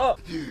 Oh.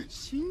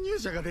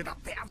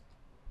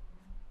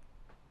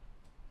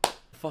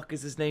 Fuck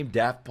is his name?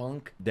 Daft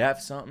Punk?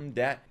 Daft something?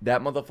 That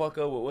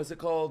motherfucker? What was it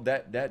called?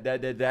 That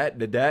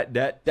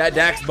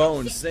Dax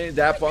Bones. Same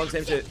Daft Punk,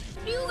 same shit.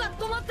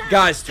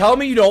 Guys, tell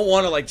me you don't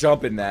want to like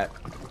jump in that.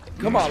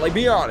 Come on, like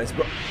be honest,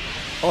 bro.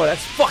 Oh,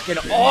 that's fucking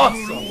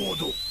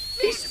awesome.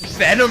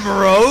 Venom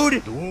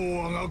Road?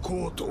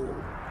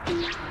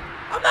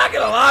 I'm not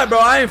gonna lie, bro.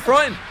 I ain't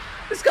fronting.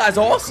 This guy's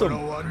awesome.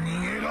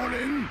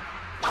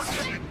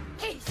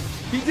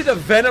 He did a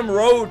Venom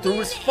Road through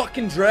his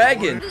fucking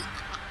dragon.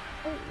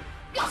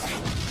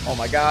 Oh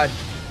my god.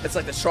 It's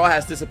like the straw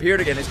has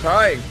disappeared again. He's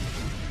crying.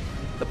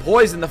 The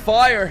poison, the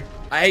fire.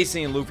 I hate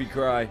seeing Luffy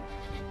cry.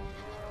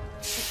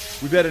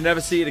 We better never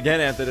see it again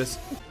after this.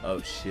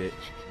 Oh shit.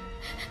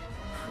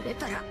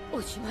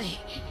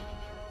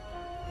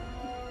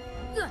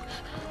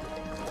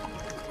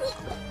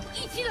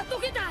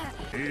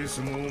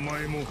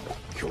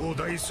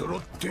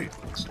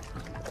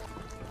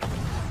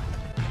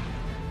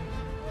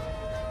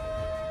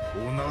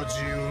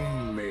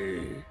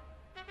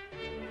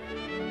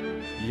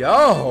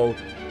 Yo,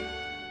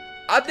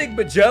 I think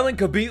Magellan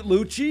could beat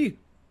Lucci,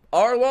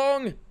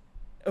 Arlong.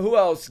 Who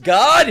else?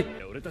 God?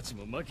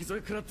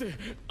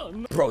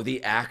 Bro,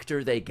 the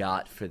actor they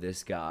got for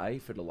this guy,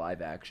 for the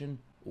live action.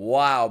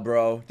 Wow,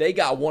 bro. They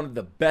got one of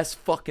the best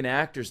fucking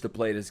actors to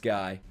play this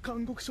guy. Yeah,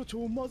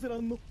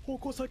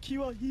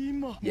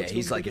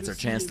 he's like, it's our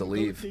chance to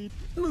leave.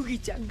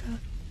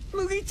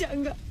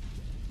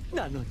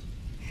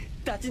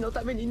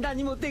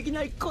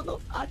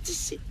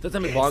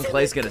 Doesn't mean Bon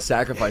Clay's gonna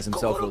sacrifice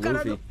himself for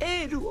Luffy.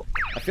 I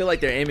feel like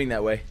they're aiming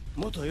that way.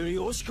 Bon Clay!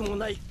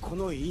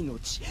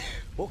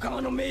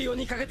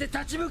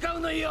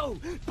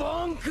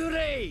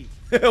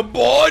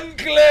 Bon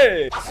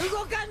Clay!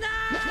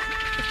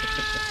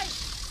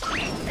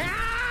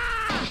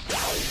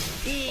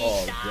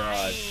 Oh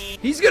god.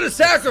 He's gonna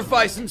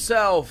sacrifice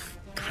himself!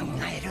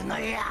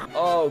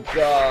 Oh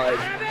god.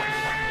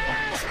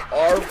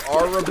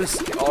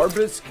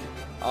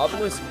 Obelisk? Oh.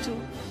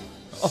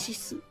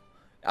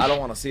 I don't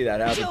want to see that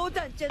happen.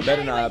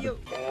 Better not happen.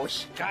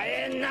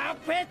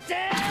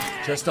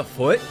 Just a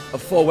foot? A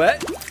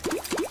fouet?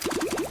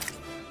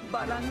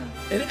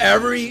 In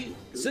every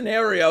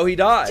scenario, he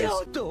dies.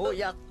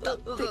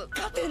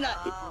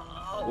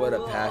 What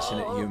a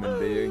passionate human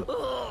being.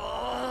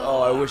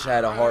 Oh, I wish I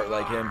had a heart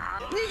like him.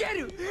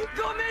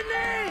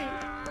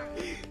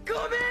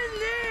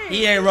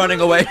 He ain't running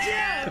away.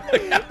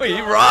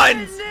 He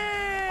runs.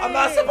 I'm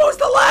not supposed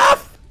to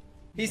laugh.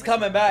 He's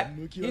coming back.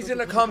 He's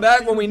gonna come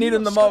back when we need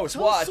him the most.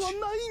 Watch.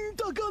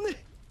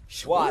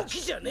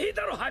 Watch.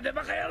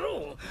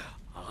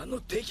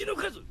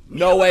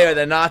 No way are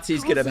the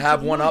Nazis gonna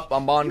have one up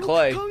on Bon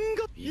Clay.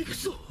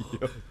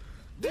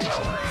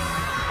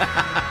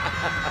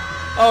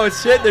 Oh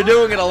shit, they're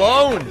doing it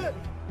alone.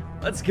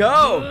 Let's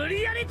go.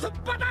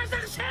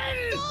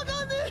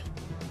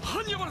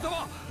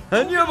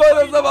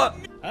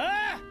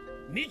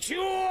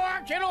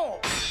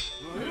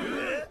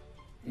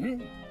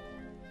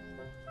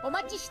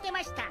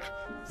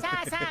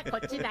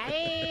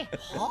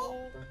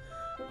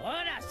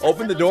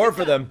 Open the door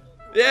for them.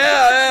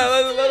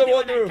 Yeah, let them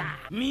walk through.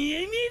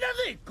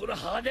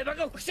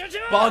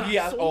 Boggy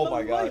ass. Oh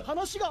my god.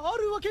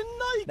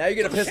 Now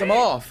you're gonna piss him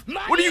off.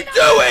 What are you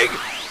doing?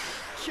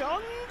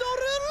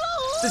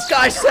 This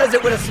guy says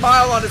it with a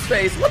smile on his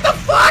face. What the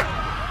fuck?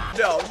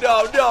 No.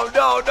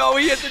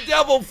 He hit the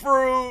devil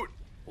fruit.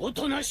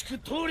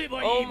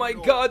 Oh my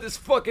god, this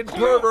fucking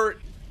pervert.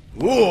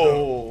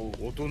 Whoa.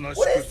 What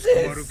is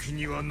this?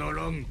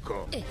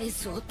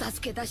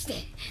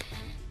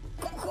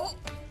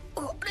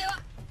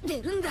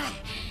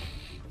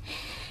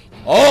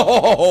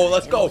 Oh,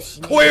 let's go.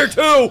 Queer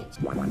 2.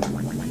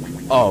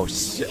 Oh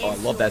shit. Oh, I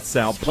love that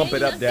sound. Pump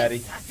it up,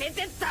 daddy.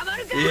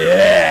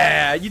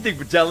 Yeah. You think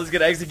Magellan's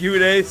gonna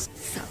execute Ace?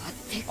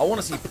 I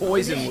want to see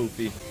poison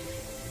Luffy.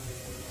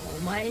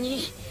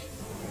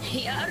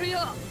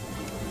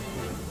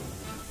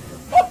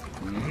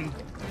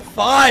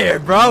 Fire,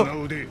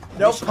 bro.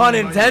 No pun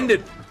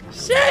intended.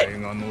 Shit.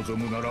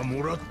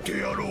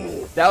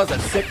 That was a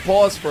sick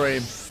pause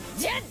frame.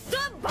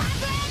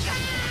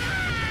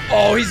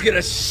 Oh, he's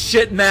gonna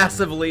shit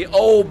massively.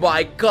 Oh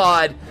my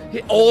god.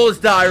 All his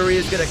diarrhea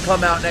is gonna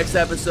come out next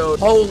episode.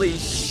 Holy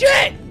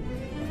shit.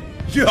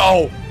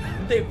 Yo.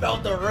 They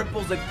felt the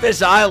ripples like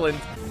Fish Island.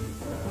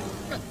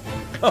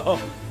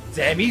 Oh,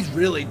 damn, he's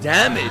really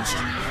damaged.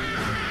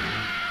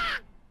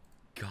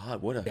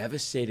 God, what a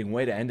devastating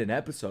way to end an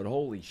episode.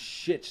 Holy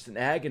shit, just an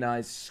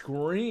agonized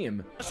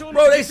scream.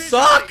 Bro, they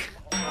suck!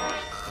 Oh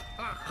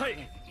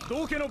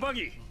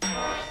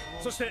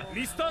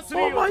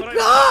my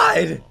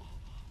god!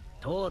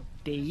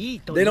 They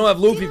don't have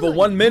Luffy for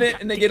 1 minute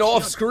and they get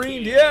off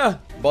screen, yeah.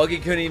 Buggy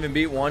couldn't even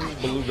beat one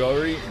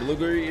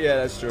Belugari. Yeah,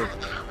 that's true.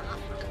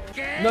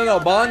 No,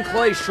 Bon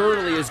Clay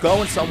surely is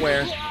going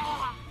somewhere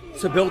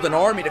to build an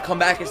army to come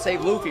back and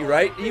save Luffy,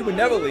 right? He would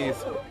never leave.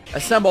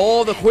 Assemble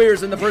all the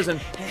queers in the prison.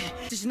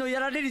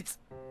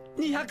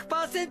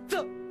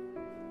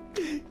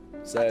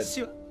 Sad.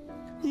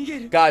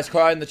 Guys,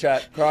 cry in the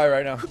chat. Cry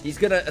right now. He's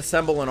gonna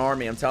assemble an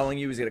army. I'm telling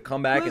you, he's gonna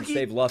come back and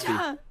save Luffy.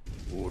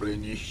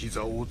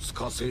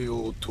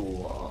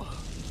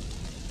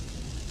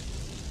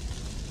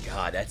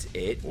 God, that's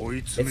it?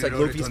 It's like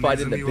Luffy's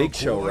fighting the Big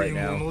Show right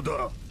now.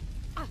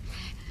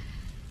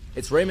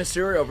 It's Rey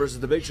Mysterio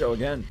versus the Big Show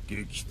again.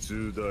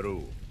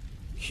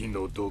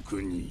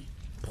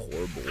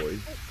 Poor boy.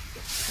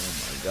 Oh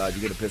my god,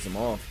 you're gonna piss him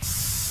off.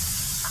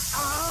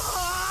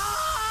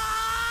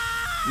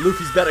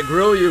 Luffy's better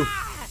grill you.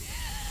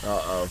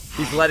 Uh-oh.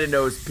 He's letting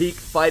those peak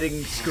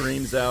fighting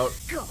screams out.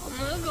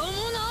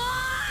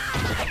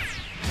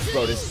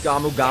 bro. This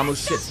Gamu Gamu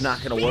shit's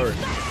not gonna work.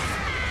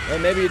 Well,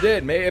 maybe it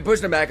did. Maybe it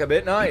pushed him back a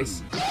bit.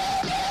 Nice.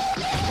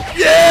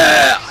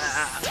 Yeah!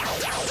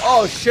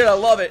 Oh shit, I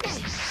love it.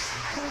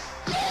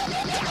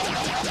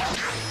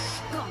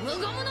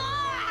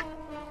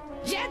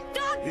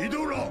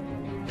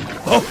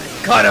 Oh,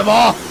 cut him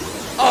off.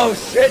 Oh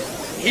shit.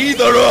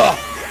 Hidora.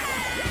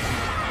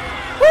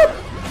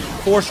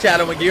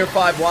 Foreshadowing Gear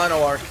 5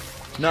 Wano arc.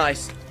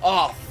 Nice.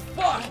 Oh,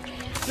 fuck.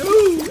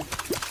 Dude.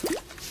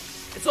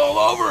 It's all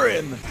over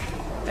him.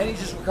 And he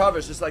just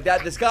recovers just like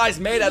that. This guy's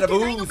made out of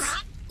ooze.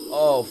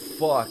 Oh,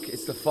 fuck.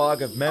 It's the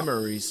fog of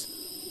memories.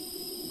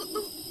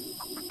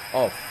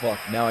 Oh, fuck.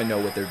 Now I know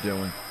what they're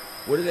doing.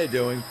 What are they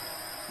doing?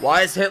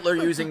 Why is Hitler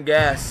using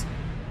gas?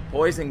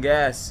 Poison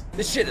gas.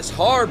 This shit is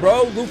hard,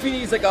 bro. Luffy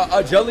needs like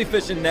a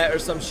jellyfishing net or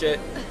some shit.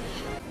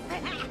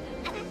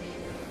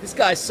 This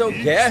guy's so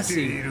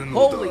gassy.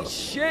 Holy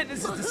shit,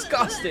 this is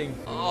disgusting.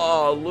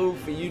 Oh,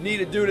 Luffy, you need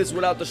to do this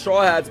without the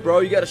Straw Hats, bro.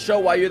 You gotta show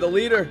why you're the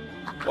leader.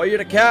 Why you're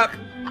the cap.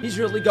 He's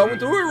really going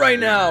through it right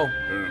now.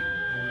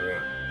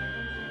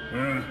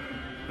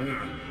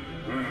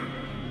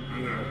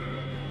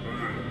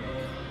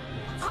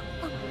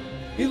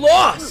 He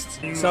lost!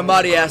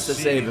 Somebody has to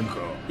save him.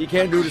 He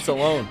can't do this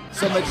alone.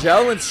 So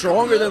Magellan's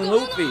stronger than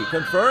Luffy.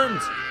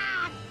 Confirmed.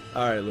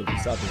 Alright, Luffy,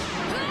 stop it.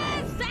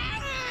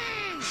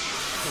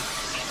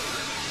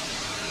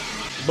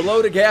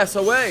 Blow the gas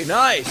away.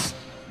 Nice.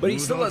 But he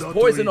still has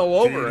poison all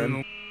over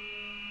him.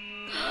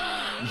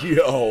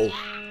 Yo.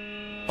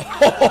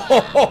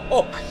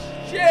 Oh,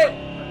 shit.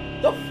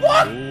 The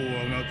fuck?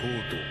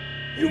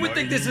 You would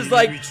think this is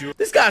like,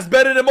 this guy's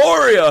better than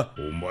Moria.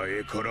 You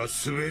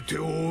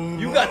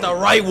got the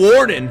right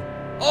warning.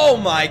 Oh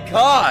my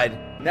god.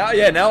 Now,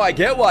 yeah, now I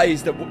get why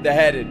he's the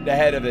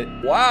head of it.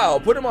 Wow,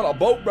 put him on a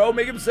boat, bro.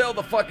 Make him sail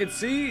the fucking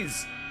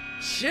seas.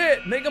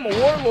 Shit, make him a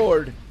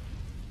warlord.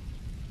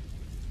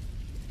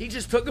 He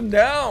just took him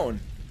down.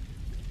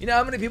 You know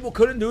how many people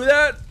couldn't do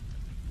that?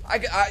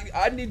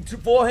 I need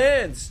 4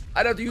 hands.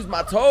 I'd have to use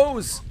my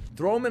toes.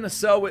 Throw him in a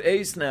cell with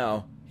Ace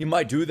now. He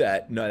might do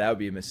that. No, that would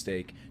be a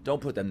mistake. Don't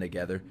put them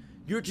together.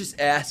 You're just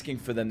asking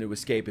for them to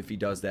escape if he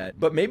does that.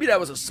 But maybe that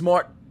was a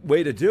smart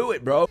way to do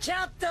it, bro.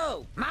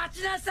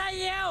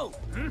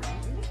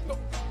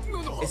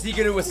 Is he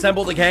gonna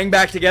assemble the gang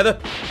back together?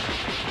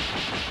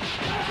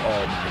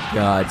 Oh my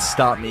god,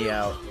 stop me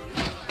out.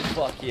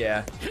 Fuck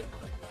yeah.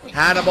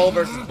 Hannibal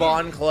versus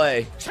Bon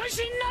Clay.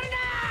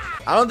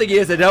 I don't think he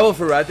has a devil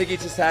fruit. I think he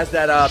just has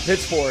that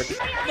pitchfork.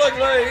 Look,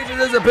 he just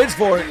has a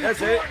pitchfork.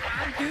 That's it.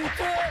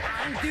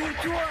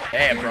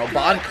 Damn, bro.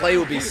 Bon Clay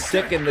would be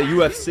sick in the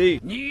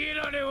UFC.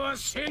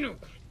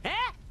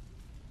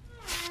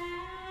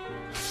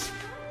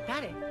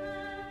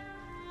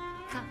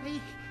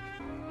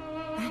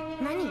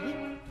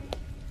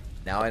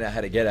 Now I know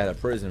how to get out of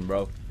prison,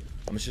 bro. I'm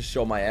gonna just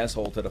show my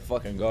asshole to the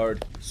fucking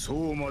guard.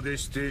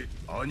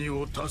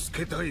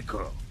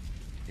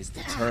 His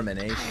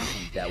determination,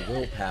 that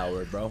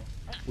willpower, bro.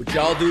 Would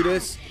y'all do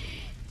this?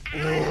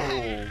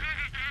 Oh.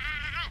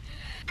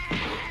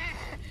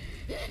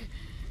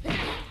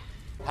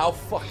 How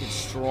fucking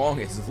strong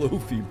is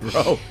Luffy,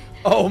 bro?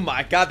 Oh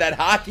my god, that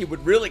hockey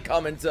would really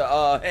come into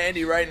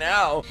handy right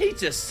now. He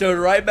just stood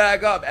right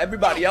back up.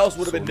 Everybody else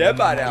would have been dead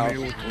by now.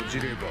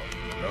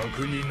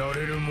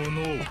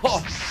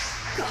 Oh,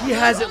 he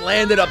hasn't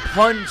landed a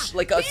punch,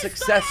 like a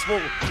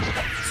successful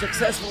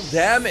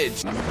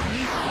damage.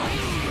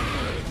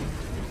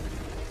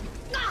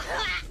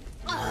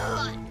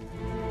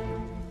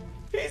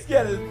 He's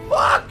getting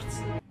fucked.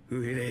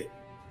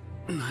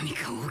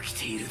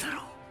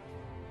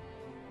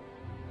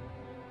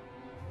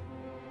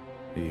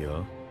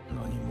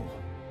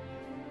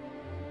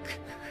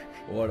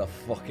 What a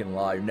fucking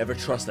lie. You never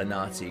trust a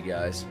Nazi,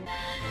 guys.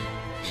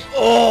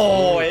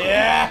 Oh,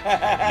 yeah!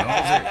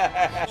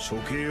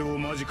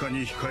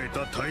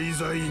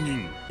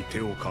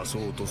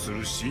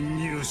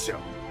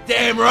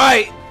 Damn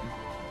right!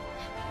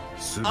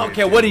 I don't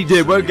care what he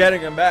did, we're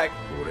getting him back.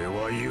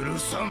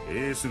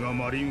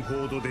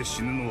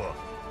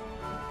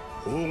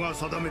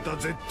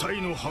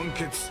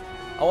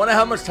 I wonder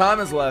how much time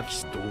is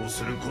left.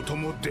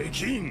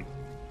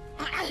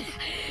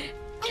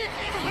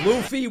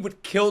 Luffy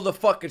would kill the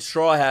fucking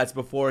Straw Hats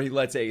before he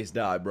lets Ace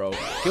die, bro.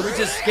 Can we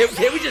just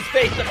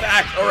face the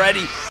fact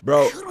already?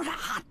 Bro,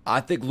 I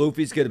think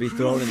Luffy's gonna be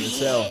thrown in the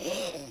cell.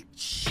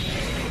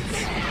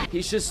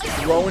 He's just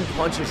throwing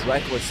punches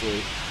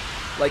recklessly.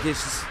 Like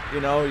he's just, you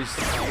know, he's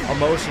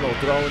emotional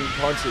throwing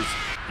punches.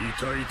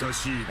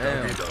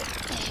 Damn.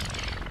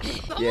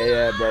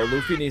 Yeah, bro.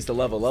 Luffy needs to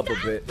level up a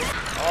bit.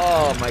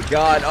 Oh my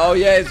god. Oh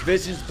yeah, his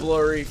vision's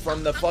blurry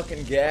from the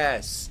fucking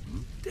gas.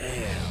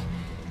 Damn.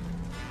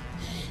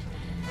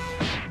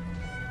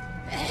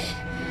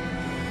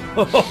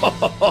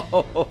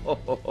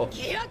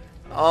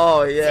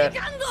 Oh yeah.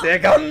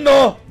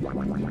 Segundo.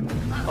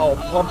 Oh,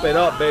 pump it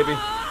up, baby.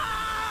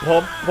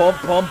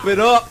 Pump it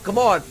up. Come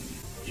on.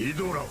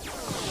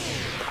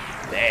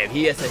 Damn,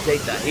 he has to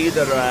take the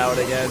Hidora out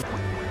again.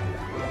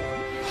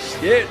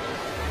 Shit.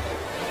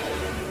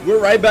 We're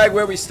right back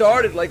where we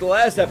started, like the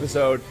last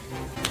episode.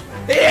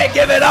 He ain't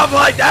giving up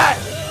like that!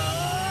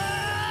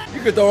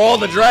 You can throw all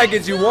the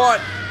dragons you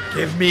want.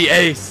 Give me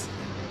Ace.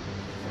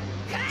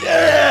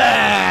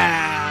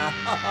 Yeah!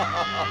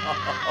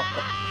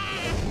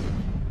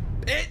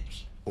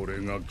 Bitch!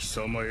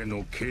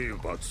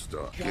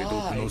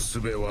 God.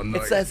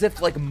 It's as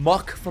if like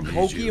muck from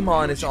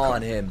Pokemon is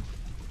on him.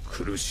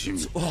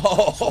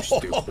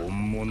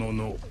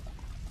 Oh.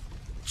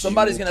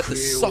 Somebody's gonna have to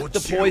suck the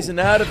poison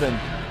out of him.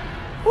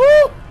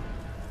 Woo!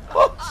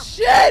 Oh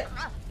shit!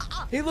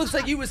 He looks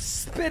like he was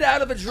spit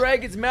out of a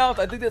dragon's mouth.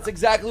 I think that's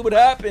exactly what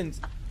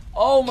happens.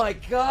 Oh my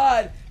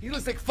god! He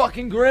looks like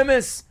fucking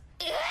Grimace.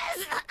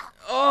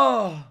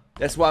 Oh.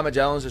 That's why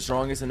Magellan's the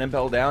strongest and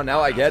Impel down.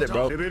 Now I get it,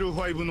 bro.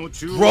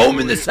 Roam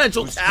in the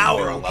central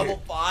tower on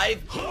level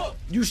 5.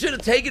 You should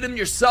have taken him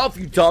yourself,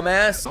 you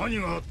dumbass.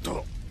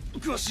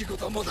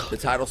 The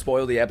title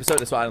spoiled the episode.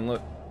 That's why I didn't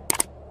look.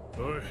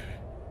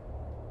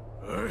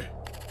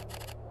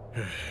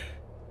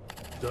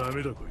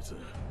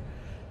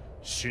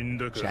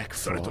 Jack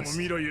Frost.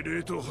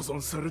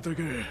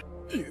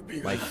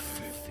 My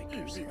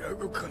fingers.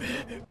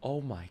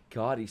 Oh my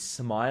god, he's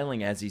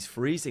smiling as he's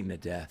freezing to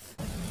death.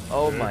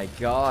 Oh my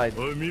god.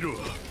 He's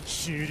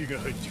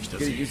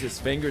gonna use his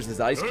fingers as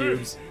ice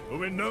cubes.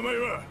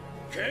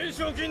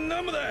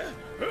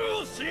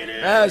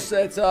 Ash,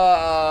 that's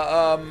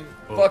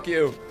fuck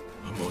you.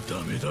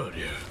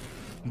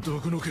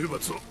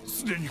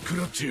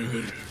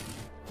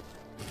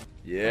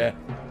 Yeah,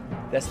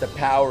 that's the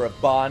power of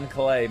Bon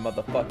Clay,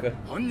 motherfucker.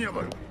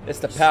 That's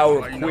the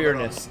power of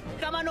queerness.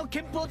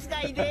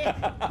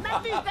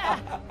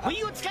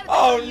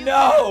 Oh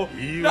no!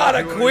 Not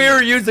a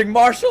queer using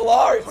martial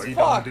arts!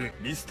 Fuck!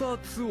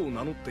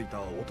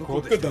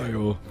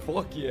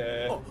 Fuck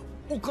yeah. Oh,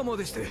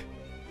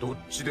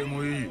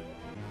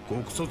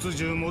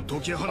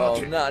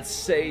 not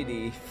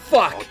Sadie.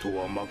 Fuck!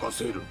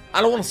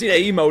 I don't want to see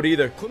that emote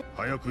either.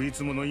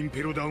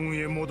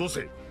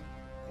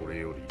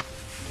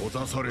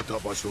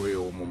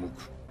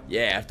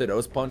 Yeah, after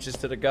those punches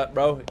to the gut,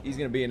 bro, he's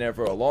gonna be in there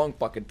for a long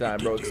fucking time,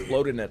 bro.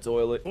 Exploding that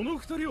toilet.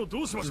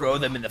 Throw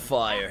them in the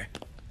fire.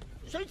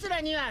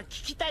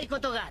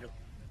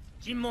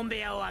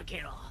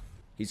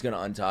 He's gonna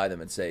untie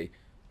them and say,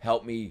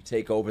 help me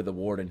take over the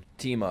warden.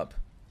 Team up.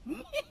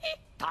 The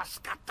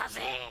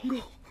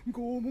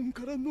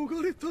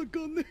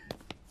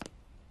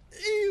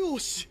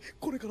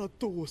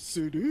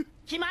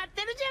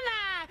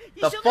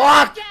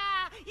fuck?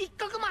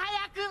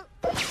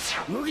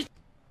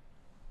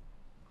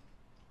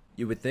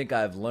 You would think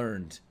I've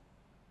learned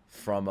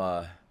from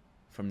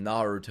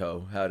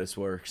Naruto how this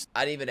works.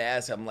 I didn't even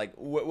ask him, like,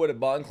 what did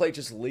Bon Clay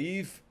just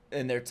leave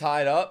and they're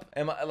tied up?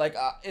 Am I like,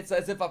 it's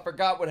as if I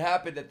forgot what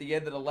happened at the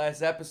end of the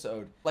last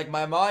episode. Like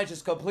my mind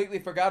just completely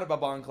forgot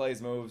about Bon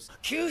Clay's moves.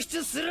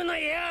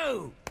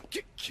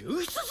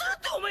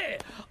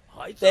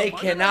 They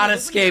cannot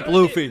escape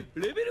Luffy.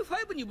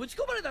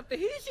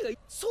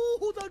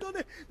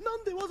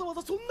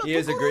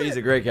 He's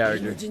a great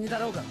character.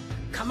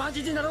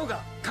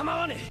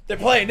 They're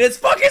playing this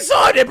fucking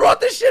song. They brought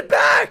this shit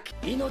back.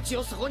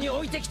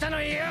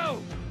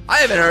 I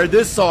haven't heard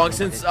this song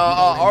since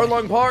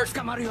Arlong Park.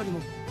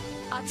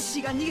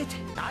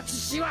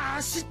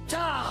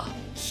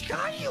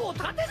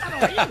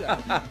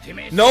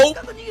 Nope.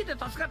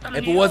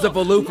 If it wasn't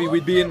for Luffy,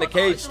 we'd be in the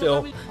cage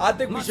still. I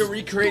think we should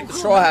recreate the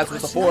Straw Hats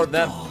with the 4 of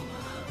them.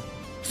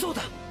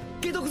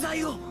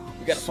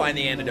 We gotta find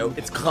the antidote.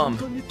 It's cum.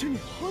 Oh,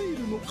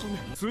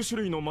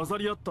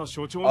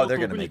 they're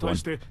gonna make one.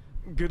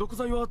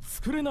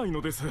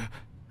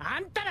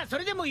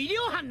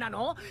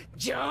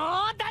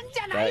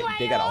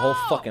 They got a whole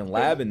fucking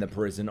lab in the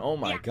prison. Oh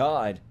my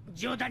god.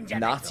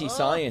 Nazi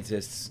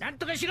scientists.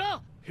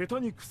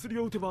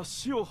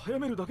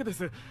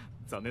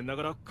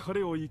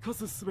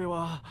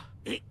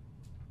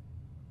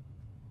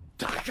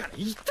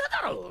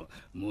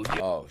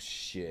 Oh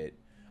shit.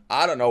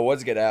 I don't know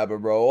what's gonna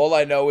happen, bro. All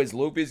I know is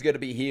Luffy's gonna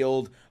be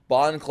healed.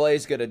 Bon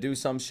Clay's gonna do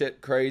some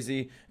shit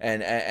crazy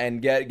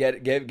and give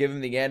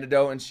him the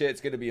antidote and shit.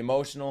 It's gonna be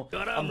emotional.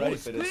 I'm ready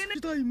for this.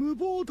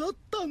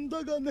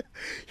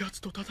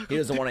 He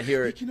doesn't want to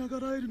hear it.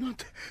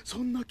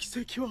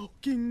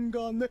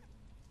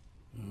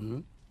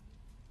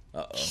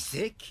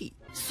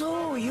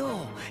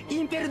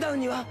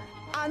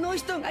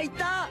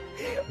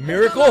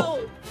 Miracle?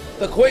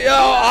 The queen? Yo,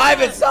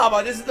 Ivan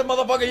Sama, this is the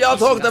motherfucker y'all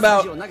talked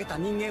about.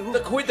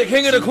 The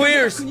king of the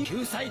queers.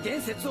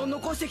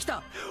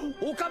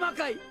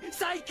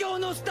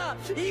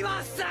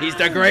 He's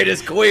the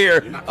greatest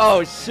queer.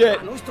 Oh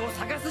shit.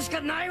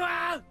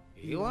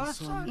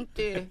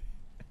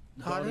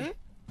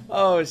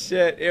 Oh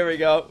shit, here we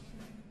go.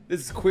 This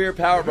is queer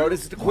power, bro.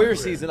 This is the queer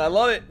season. I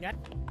love it.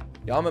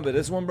 Y'all remember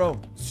this one, bro?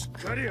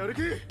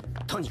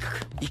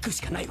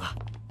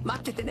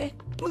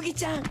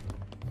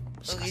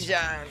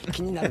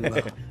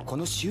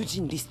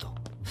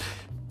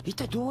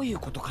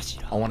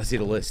 I want to see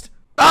the list.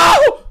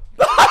 Oh!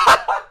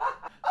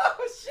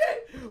 Oh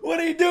shit! What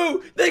did he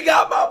do? They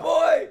got my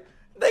boy!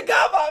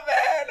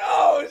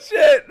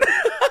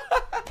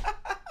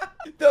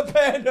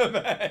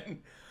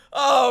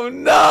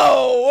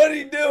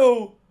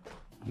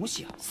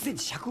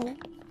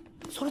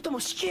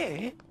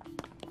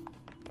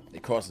 They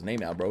crossed his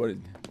name out, bro. I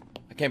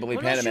can't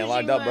believe Panda Man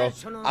locked up, bro.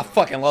 I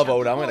fucking love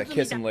Oda. I'm gonna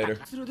kiss him later.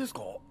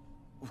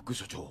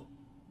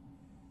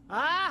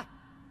 あ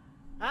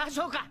あ、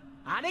そうか、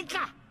あれ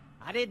か、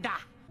あれだ。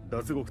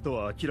脱獄と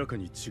は明らか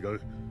に違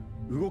う。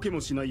動けも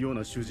しないよう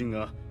な囚人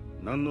が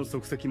何の足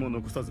跡も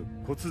残さず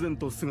忽然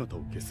と姿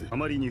を消す。あ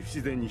まりに不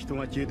自然に人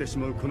が消えてし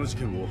まうこの事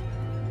件を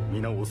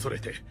皆恐れ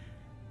て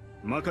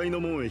魔界の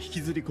門へ引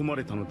きずり込ま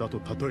れたのだと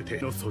例えて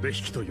の袖引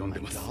きと呼ん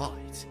でます。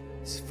It's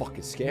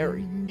fucking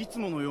scary. いつ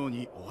ものよう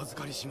にお預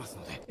かりします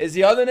ので。 Is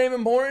the other name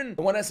important?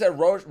 The one that said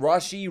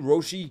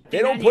Roshi?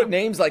 They don't put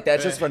names like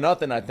that just for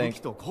nothing, I think.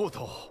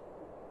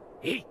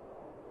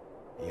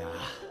 いや、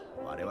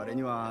我々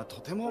にはと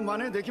ても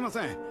真似できま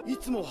せん。い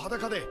つも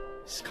裸で、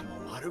しかも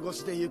丸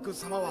腰で行く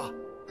様は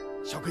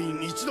職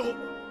員一同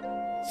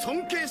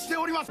尊敬して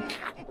おります。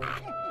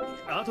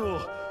あと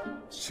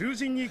囚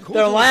人に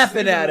They're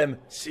laughing at him.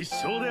 失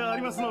笑であ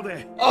りますの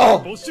で。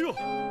Oh! 募集を。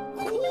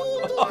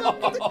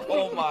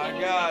Oh my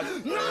god.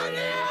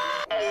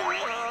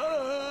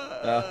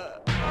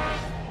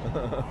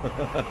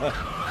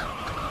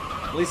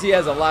 At least he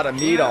has a lot of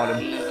meat on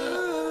him.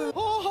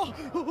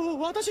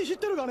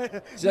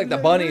 She's like the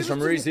bunnies from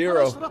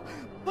ReZero.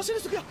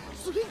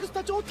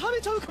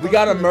 We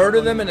gotta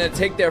murder them and then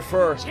take their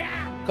fur.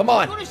 Come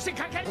on.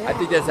 I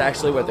think that's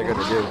actually what they're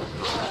gonna do.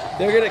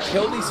 They're gonna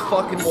kill these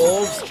fucking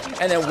wolves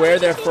and then wear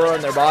their fur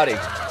on their body.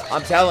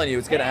 I'm telling you,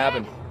 it's gonna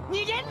happen.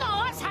 You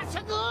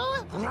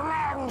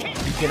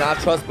cannot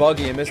trust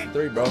Buggy in Mr.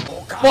 3, bro.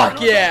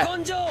 Fuck yeah!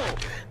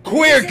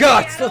 Queer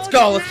guts! Let's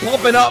go, let's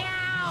pump it up!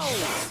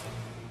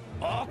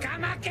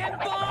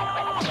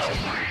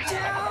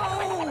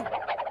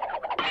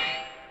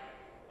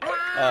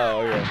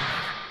 Oh, yeah.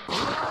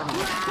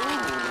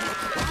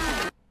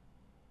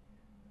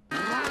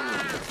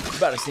 We're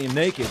about to see him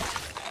naked.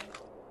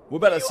 We're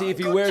about to see if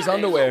he wears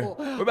underwear.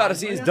 We're about to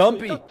see his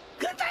dumpy.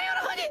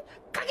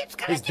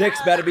 His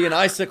dick's about to be an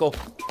icicle.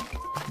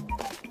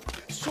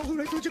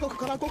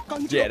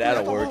 Yeah,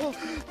 that'll work.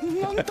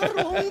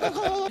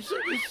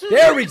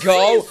 There we go.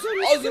 I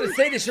was gonna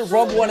say they should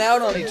rub one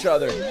out on each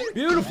other.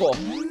 Beautiful.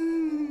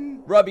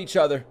 Rub each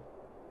other.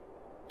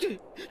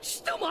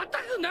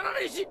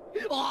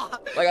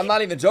 Like, I'm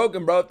not even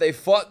joking, bro. If they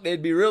fuck,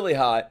 they'd be really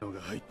hot.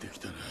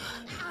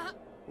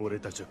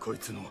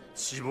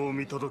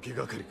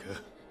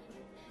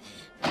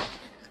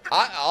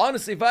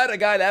 Honestly, if I had a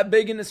guy that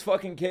big in this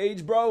fucking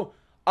cage, bro,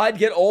 I'd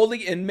get all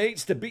the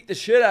inmates to beat the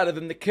shit out of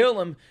him, to kill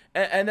him,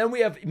 and then we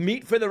have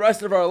meat for the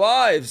rest of our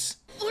lives.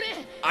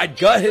 I'd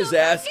gut his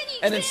ass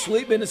and then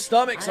sleep in his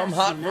stomach so I'm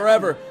hot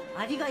forever.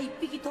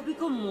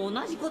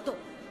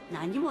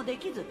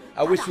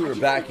 I wish we were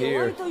back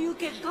here.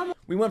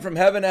 We went from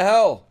heaven to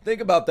hell. Think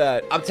about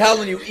that. I'm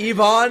telling you,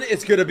 Yvonne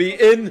is going to be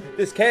in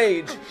this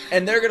cage,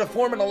 and they're going to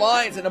form an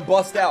alliance and then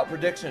bust out.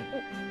 Prediction.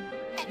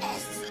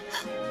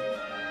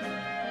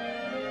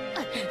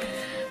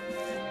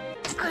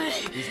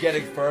 He's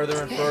getting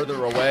further and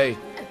further away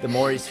the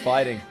more he's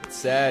fighting. It's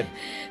sad.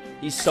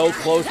 He's so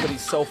close, but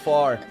he's so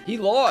far. He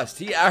lost.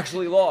 He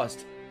actually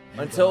lost.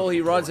 Until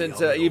he runs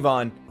into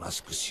Yvonne. Oh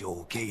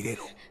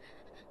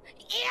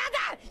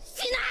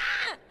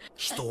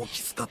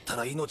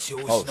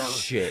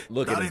shit,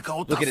 look at him.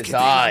 Look at his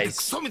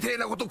eyes.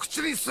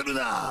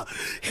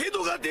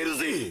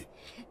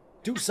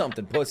 Do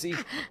something, pussy.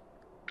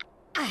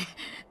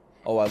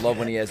 Oh, I love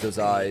when he has those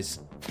eyes.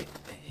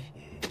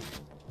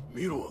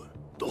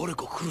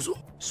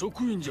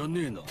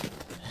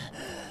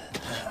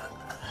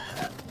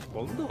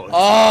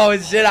 Oh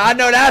shit, I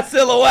know that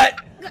silhouette.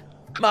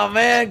 My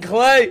man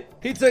Clay,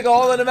 he took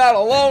all of them out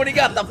alone. He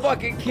got the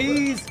fucking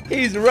keys.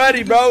 He's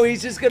ready, bro.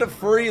 He's just gonna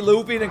free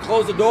Luffy and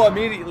close the door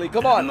immediately.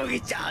 Come on. Yo.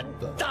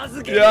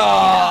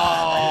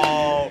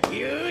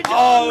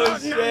 Oh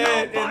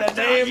shit, in the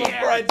name of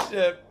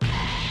friendship.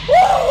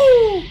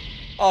 Woo!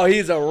 Oh,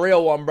 he's a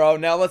real one, bro.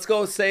 Now let's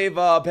go save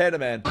Panda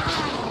Man.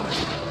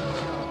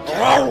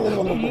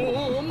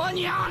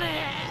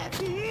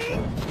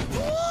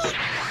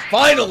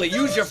 Finally,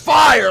 use your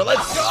fire.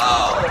 Let's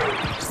go.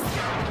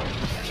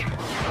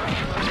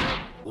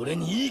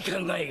 Come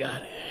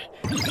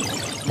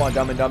on,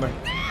 Dumb and Dumber.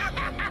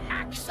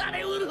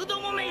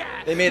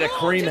 They made a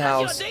cream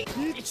house.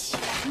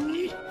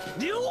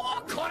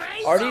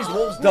 Are these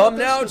wolves dumb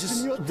now?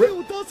 Just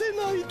rip.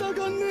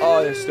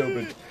 Oh, they're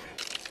stupid.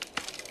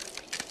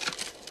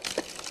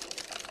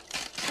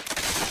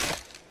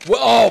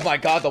 Oh my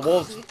god, the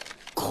wolves.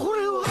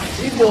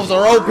 These wolves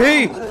are OP.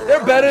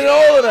 They're better than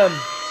all of them.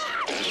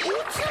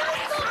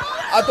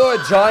 I thought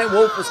a giant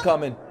wolf was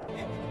coming.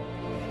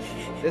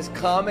 There's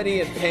comedy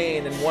and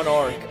pain in one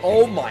arc.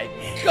 Oh my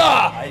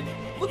god!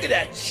 Look at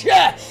that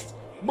chest!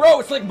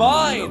 Bro, it's like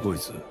mine!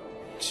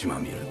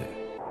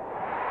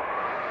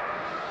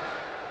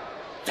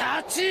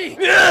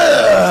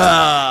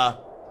 Yeah!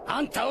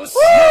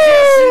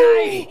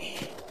 Woo!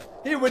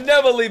 He would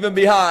never leave him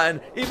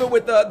behind, even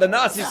with the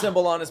Nazi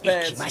symbol on his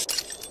pants.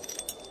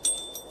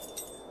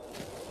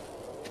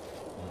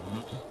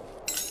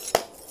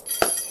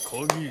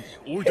 He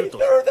threw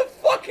the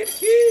fucking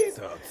keys!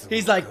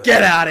 He's like,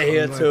 get out of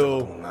here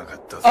too.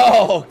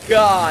 Oh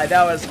god,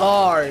 that was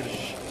hard.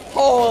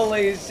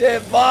 Holy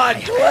shit,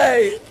 Bond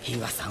Clay!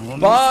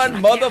 Bond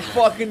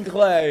motherfucking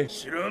Clay.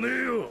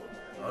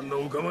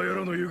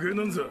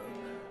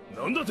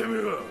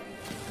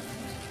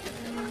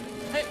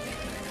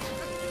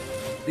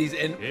 These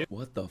in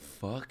what the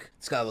fuck?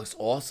 This guy looks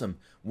awesome.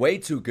 Way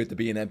too good to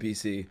be an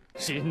NPC.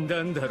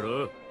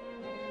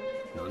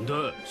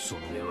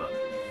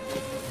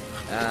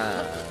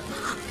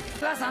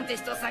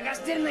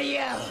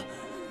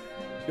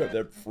 Yo,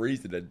 they're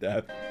freezing to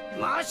death.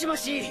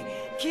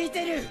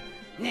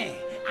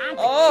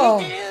 Oh!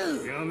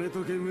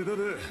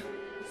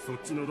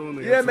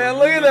 Yeah, man,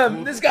 look at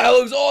them. This guy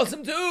looks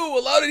awesome too.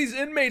 A lot of these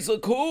inmates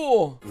look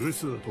cool.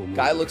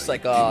 Guy looks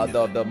like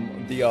the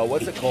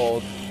what's it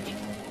called?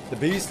 The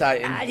Beast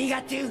Titan.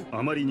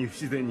 あまりに不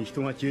自然に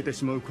人が消えて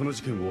しまうこの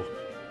事件を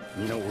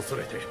皆恐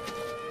れて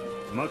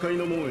魔界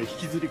の門へ引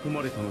きずり込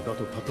まれたのだ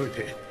と例え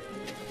て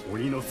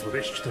鬼の袖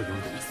引きと呼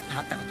んでいます。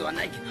会ったことは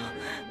ないけど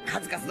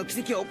数々の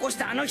奇跡を起こし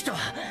たあの人は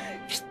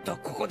きっと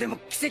ここでも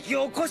奇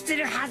跡を起こして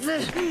るはず。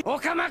オ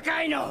カマ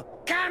界の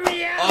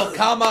神よ。オ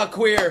カマ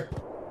queer.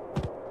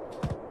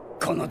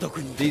 この毒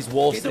に These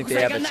wolves think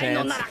they have a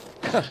chance.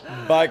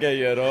 バカ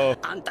野郎。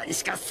あんたに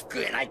しか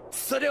救えない。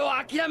それを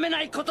諦め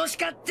ないことし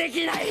かで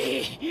きな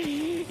い。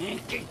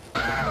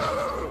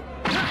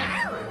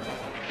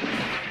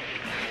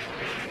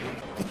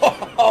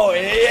Oh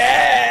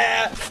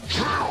yeah!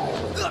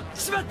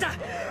 しまった。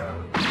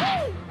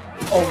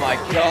 Oh my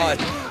god.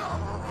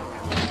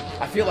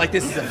 I feel like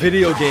this is a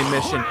video game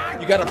mission.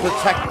 You gotta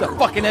protect the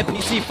fucking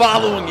NPC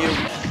following you.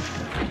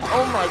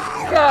 Oh my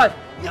god,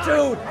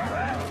 dude.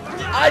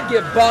 I'd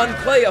give Bond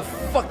Clay a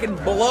fucking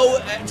blow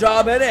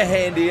job and a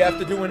handy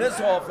after doing this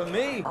all for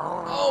me.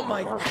 Oh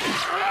my. Woo!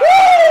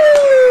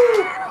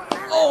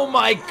 Oh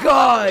my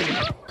god.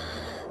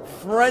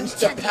 French,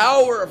 the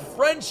power of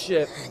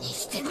friendship.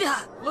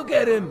 Look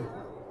at him.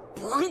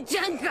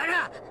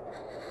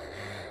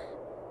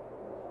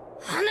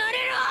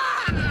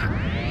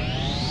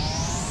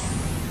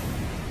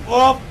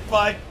 Oh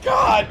my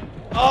god.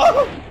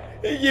 Oh,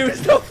 he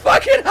used the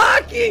fucking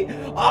hockey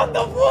on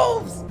the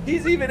wolves.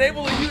 He's even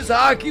able to use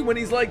hockey when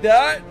he's like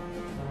that.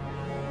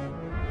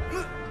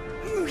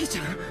 It's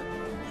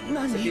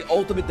like the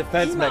ultimate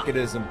defense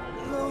mechanism.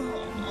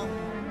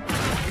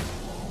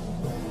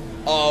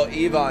 Oh,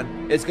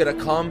 Ivan is gonna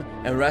come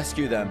and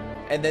rescue them.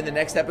 And then the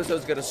next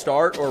episode's gonna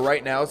start, or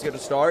right now it's gonna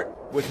start,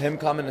 with him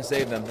coming to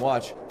save them.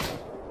 Watch.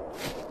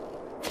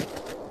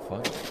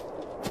 Fuck.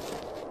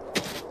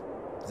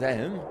 Is that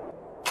him?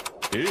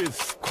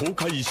 公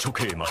開処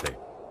刑まで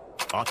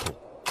あと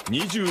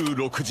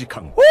26時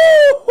間。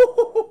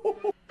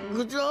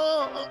部長。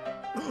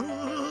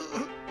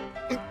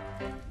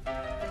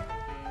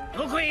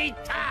どこへ行っ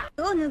た？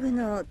脱ぐ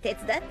の手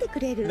伝ってく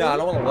れる？ Nah, I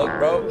don't wanna look,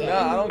 bro.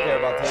 Nah, I don't care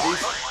about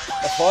teddies.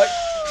 The fuck?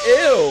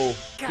 Ew!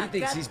 He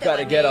thinks he's got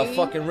to get a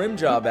fucking rim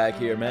job back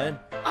here, man.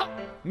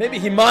 Maybe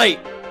he might.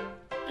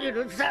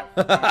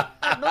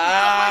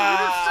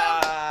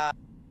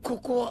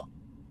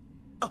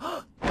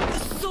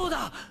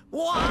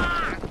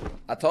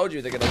 I told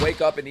you they're gonna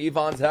wake up in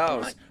Ivan's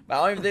house. But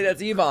I don't even think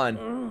that's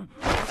Ivan.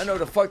 I know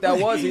the fuck that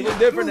was. He looked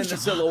different in the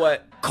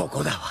silhouette.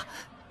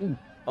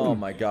 Oh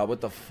my god,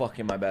 what the fuck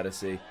am I about to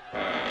see?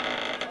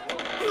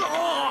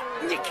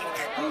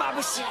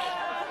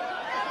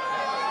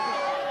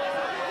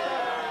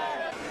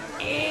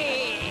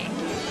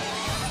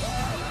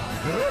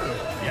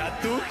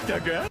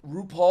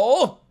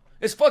 RuPaul?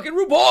 It's fucking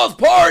RuPaul's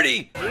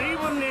party!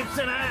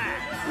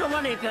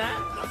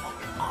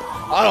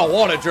 I don't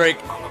want to drink.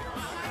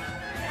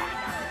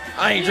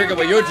 I ain't drinking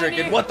what you're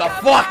drinking. What the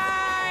fuck?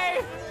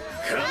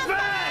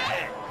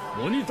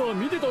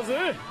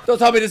 Don't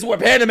tell me this is where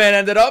Panda Man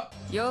ended up.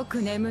 よ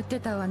く眠って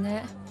たわ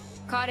ね。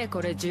かれ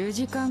これ10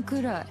時間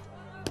くらい。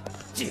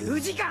10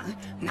時間？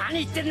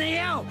何言ってんの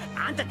よ。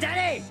あんた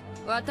誰？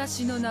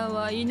私の名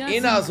は稲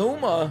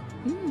妻。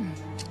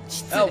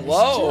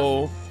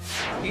Hello.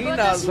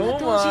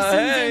 Inazuma.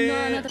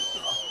 Hey.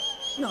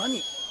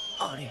 何？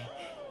あれ。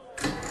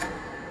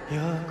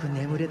よく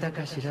眠れた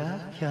かしら、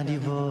キャンデ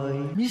ィーボ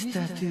ーイ、ミス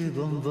タートゥー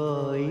ボン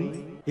ボ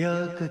ーイ。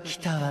よく来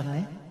たわ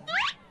ね。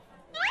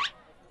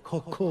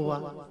ここ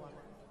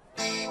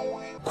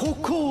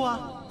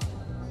は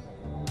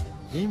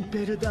イン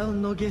ペルダウ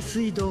ンの下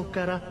水道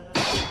から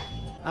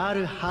あ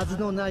るはず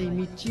のない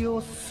道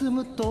を進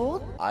む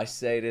と I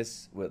say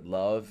this with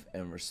love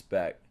and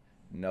respect.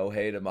 No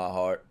hate in my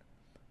heart.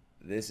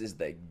 This is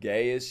the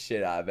gayest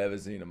shit I've ever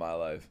seen in my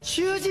life. I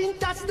say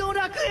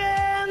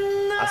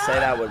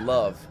that with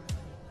love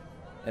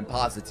and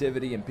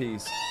positivity and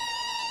peace.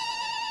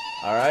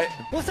 Alright?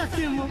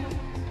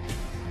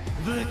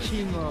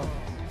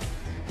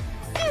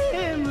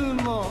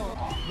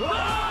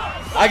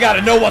 I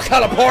gotta know what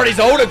kind of parties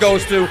Oda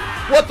goes to.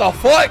 What the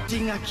fuck?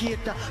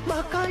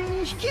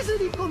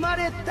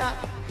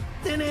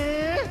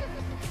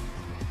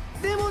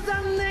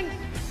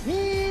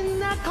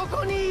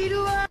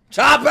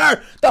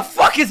 Chopper! The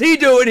fuck is he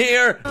doing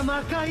here?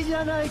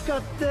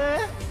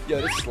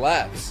 Yo, this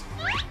slaps.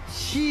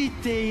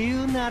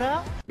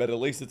 But at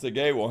least it's a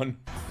gay one.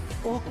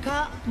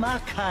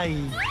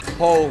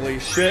 Holy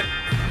shit.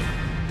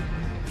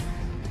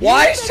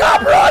 Why is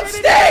Chopper on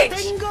stage?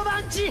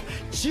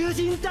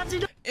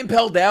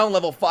 Impel down,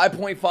 level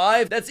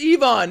 5.5. That's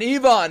Yvonne.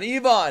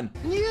 Yvonne!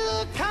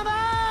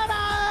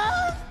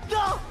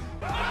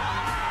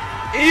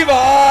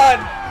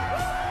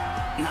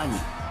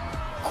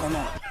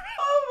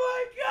 Oh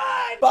my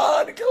god!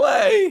 Bon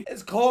Clay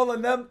is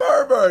calling them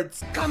perverts.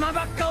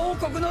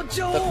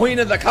 The queen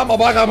of the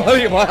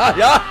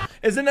Kamabaka.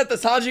 Isn't that the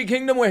Saji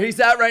kingdom where he's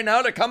at right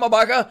now, the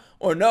Kamabaka?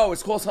 Or no,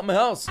 it's called something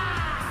else.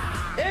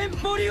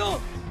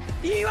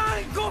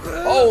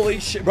 Holy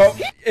shit, bro.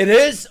 It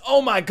is?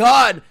 Oh my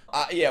god.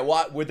 Yeah,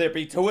 what? Would there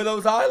be 2 of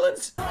those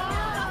islands?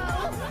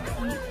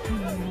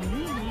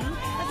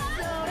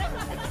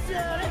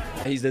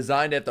 He's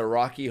designed after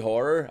Rocky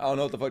Horror? I don't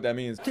know what the fuck that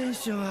means.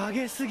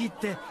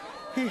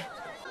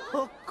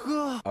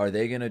 Are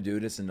they gonna do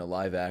this in the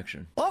live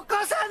action?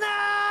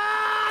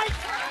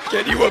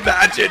 Can you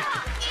imagine?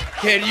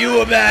 Can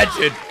you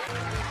imagine?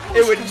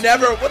 It would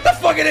never. What the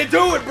fuck are they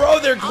doing, bro?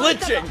 They're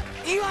glitching.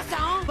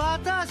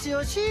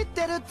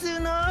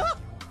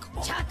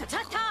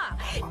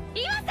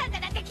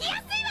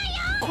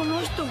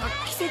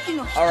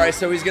 Alright,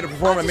 so he's gonna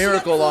perform a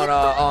miracle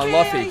on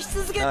Luffy.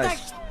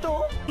 Nice.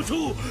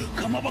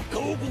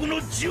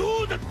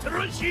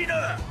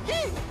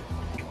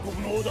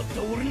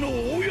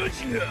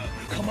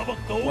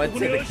 Went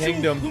to the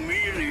kingdom.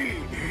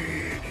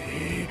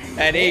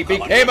 And he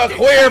became a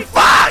queer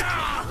fuck!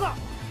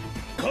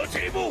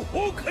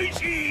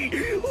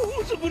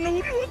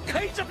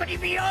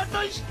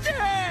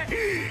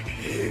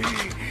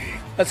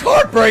 That's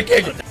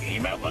heartbreaking!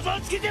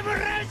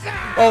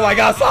 Oh my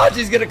god,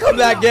 Sanji's gonna come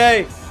back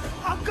gay!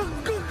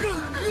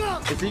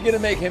 Is he gonna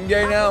make him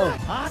gay now?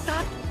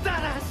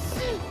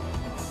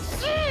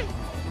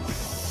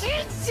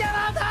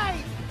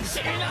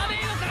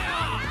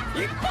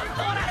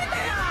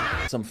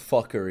 Some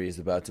fuckery is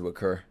about to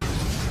occur.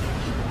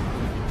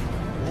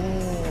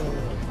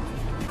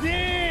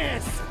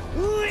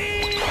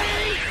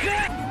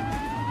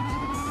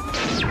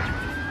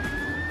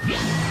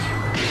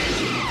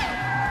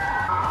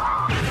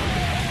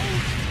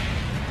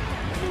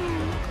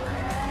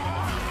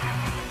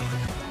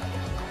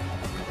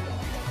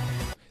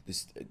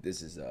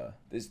 This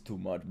is too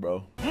much,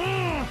 bro.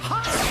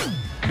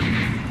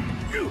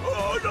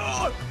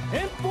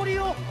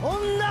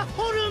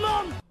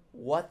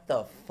 What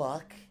the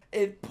fuck?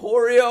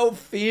 Emporio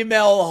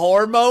female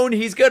hormone?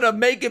 He's gonna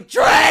make him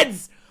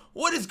trans!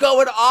 What is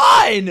going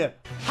on?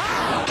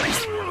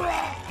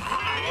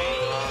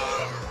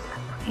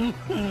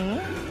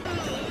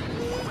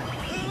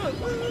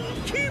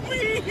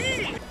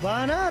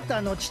 あな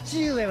たの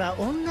父上は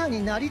女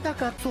になりた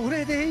かった。そ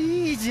れで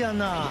いいじゃ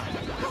ない。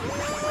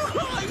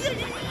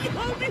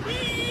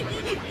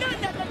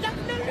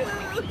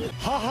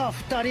母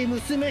2人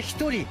娘1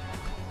人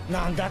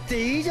なんだって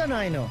いいじゃ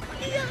ないの。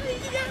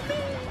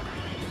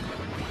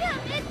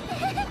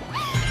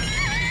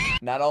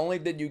 Not only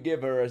did you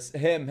give her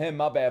him,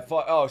 my bad.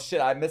 Fuck. Oh shit,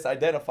 I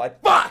misidentified.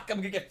 Fuck, I'm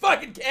gonna get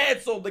fucking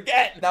canceled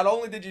again. Not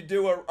only did you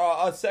do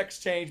a sex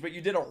change, but you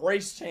did a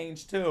race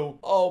change too.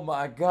 Oh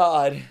my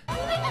god.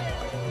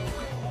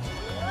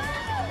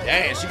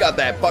 Damn, she got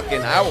that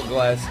fucking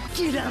hourglass.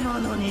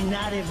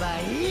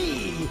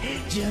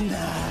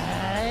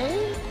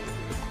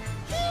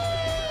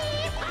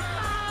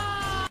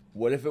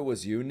 What if it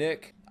was you,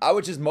 Nick? I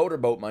would just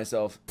motorboat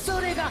myself.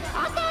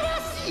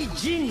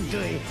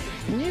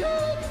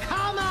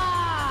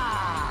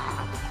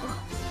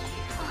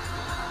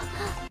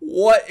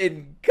 What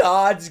in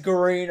God's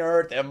green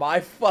earth am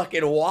I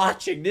fucking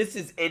watching? This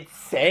is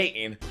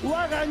insane.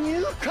 What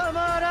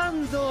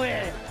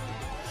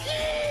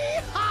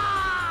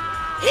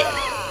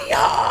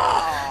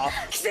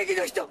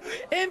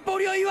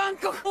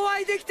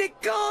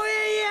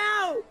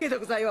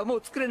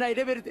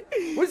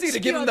is he gonna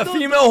give him the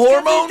female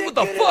hormone? What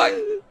the fuck?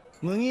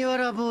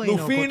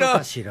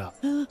 Lufina.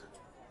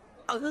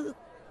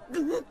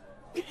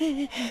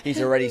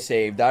 He's already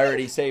saved. I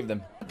already saved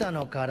him.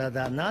 の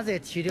体なぜ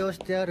治療し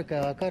てあるか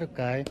わかる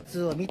かい？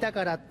図を見た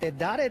からって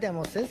誰で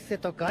もせっせ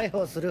と解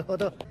放するほ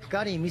どしっ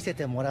かり見せ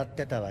てもらっ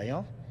てたわ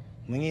よ。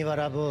麦わ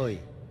らボーイ。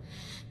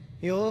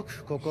よ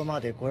くここま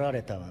で来ら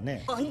れたわ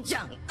ね。おんち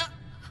ゃん、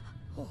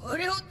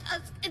俺を助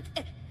け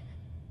て。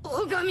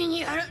狼に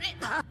やられ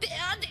た。手当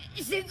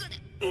てしてく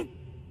れ。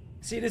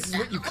See, this is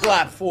what you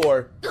clap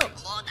for.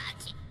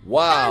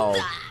 Wow.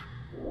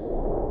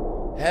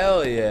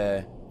 Hell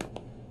yeah.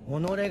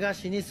 What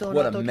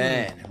a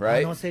man,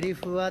 right? I'm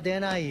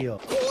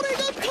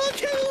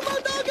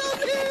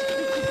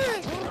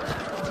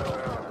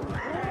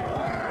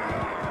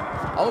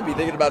gonna be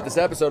thinking about this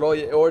episode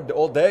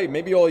all day,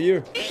 maybe all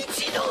year.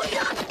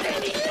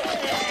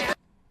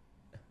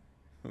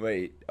 Wait,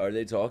 Wait, are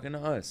they talking to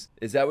us?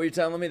 Is that what you're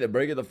telling me? They're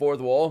breaking the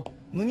fourth wall?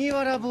 麦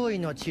わらボーイ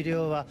の治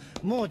療は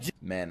もう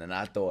Man, and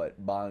I thought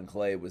Bon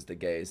Clay was the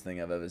gayest thing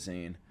I've ever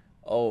seen.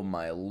 Oh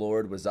my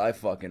lord, was I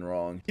fucking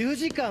wrong. 10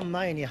時間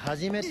前に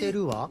始めて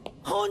るわ。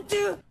本当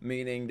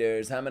Meaning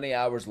there's how many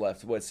hours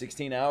left? What,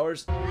 16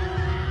 hours? It's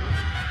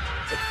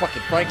like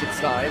fucking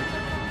Frankenstein.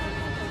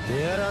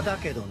 手荒だ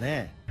けど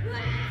ね。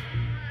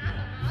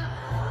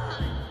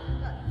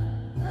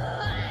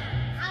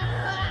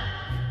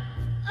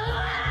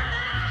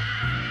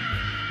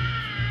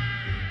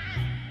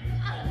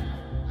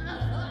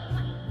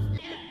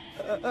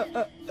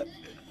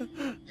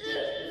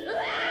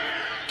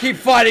Keep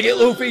fighting it,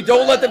 Luffy.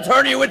 Don't let them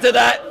turn you into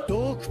that.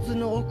 洞窟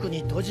の奥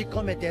に閉じ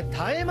込めて絶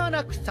え間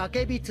なく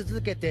叫び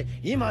続けて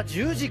今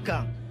10時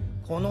間。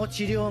この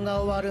治療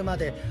が終わるま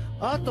で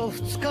あと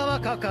2日は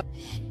かかる。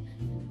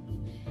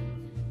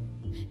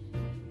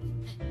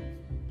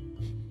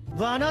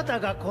あなた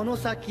がこの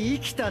先生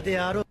きたで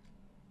あろう。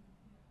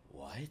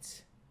 What?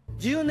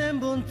 10年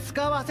分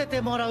使わせ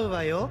てもらう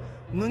わよ、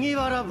麦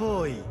わら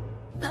ボーイ。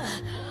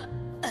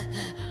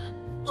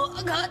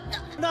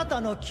あな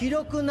たの気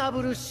力な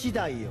ぶる次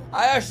第よ。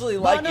I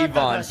actually like あな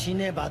たが Yvonne. 死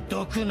ねば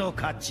毒の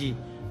勝ち。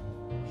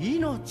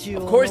命を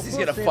Of 残 course he's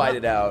せ gonna fight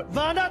it out.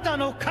 ばあなた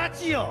の勝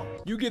ちよ。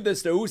 You give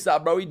this to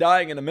Usopp, bro. He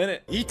dying in a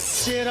minute. いっ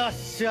てらっ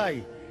しゃ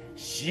い、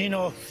死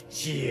の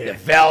淵へ。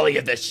 The Valley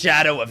of the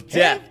Shadow of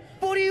Death.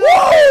 ポリ Woo!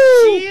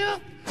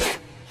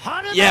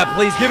 Yeah,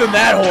 please give him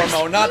that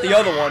hormone, not the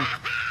other one.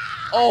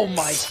 Oh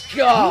my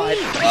god.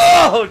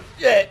 Oh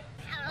shit.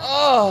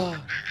 Oh.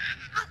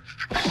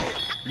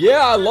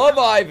 Yeah, I love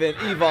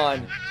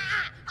Yvonne.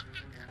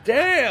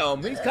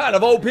 Damn, he's kind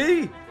of OP.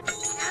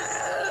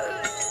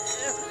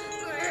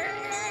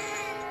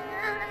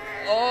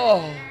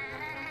 Oh,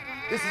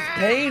 this is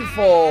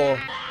painful.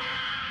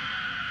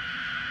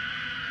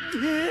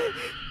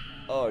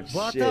 Oh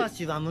shit.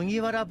 私は麦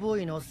わらボ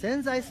ーイの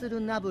潜在す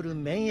るナブル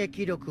免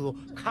疫力を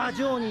過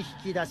剰に引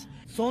き出し、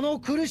その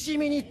苦し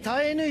みに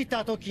耐え抜い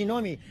た時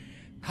のみ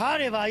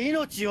彼は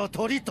命を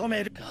取り留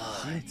める。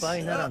心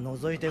配なら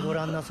覗いてご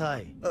らんなさ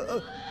い。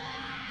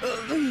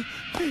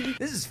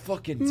This is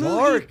fucking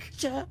dark.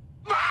 死ん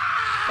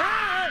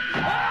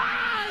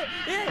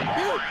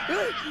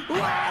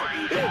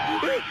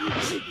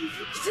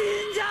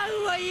じゃ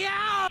うわよ。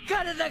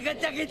体が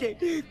裂け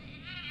て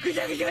ぐ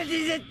ちゃぐちゃに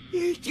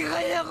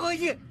力こに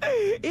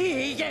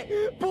いいけ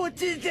ぼっ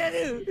ちて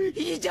る。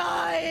ひどい。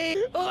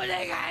お願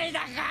い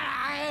だか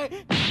ら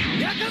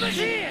やかまし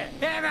い。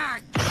やば。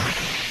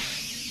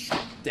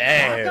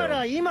 Damn. だか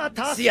ら今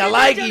助 See, け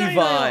I て like じゃない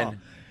のよ。 Yvonne.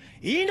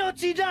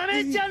 命ダ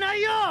メじゃな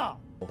いよ。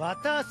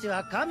私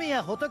は神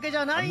や仏じ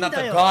ゃないん I'm not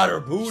だ the よ。 god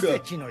or Buddha.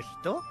 奇跡の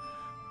人。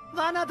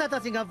あなた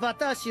たちが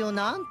私を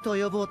何と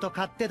呼ぼうと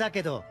勝手だ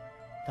けど、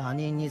他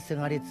人にす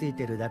がりつい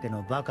てるだけ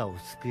のバカを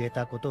救え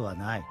たことは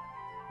ない。貧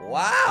困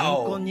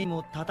Wow. に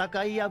も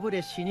戦い破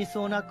れ死に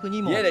そうな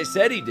国も、 Yeah, they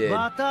said he did.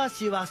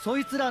 私はそ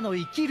いつらの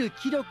生きる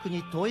気力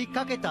に問い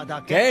かけた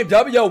だけ。 Damn,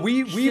 W,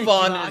 we 奇跡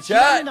Yvonne は in the 諦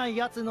め chat. ない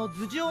奴の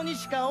頭上に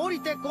しか降り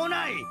てこ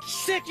ない。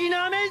奇跡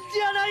なめじ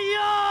ゃない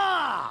よ。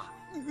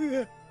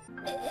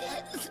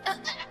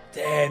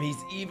 Damn, he's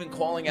even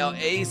calling out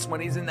Ace when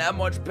he's in that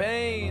much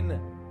pain.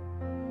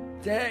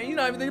 Damn, he's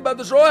not even thinking about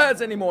the Straw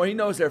Hats anymore. He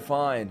knows they're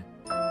fine.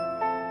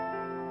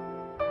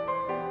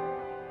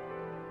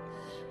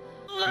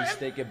 He's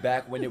thinking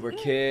back when they were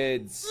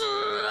kids.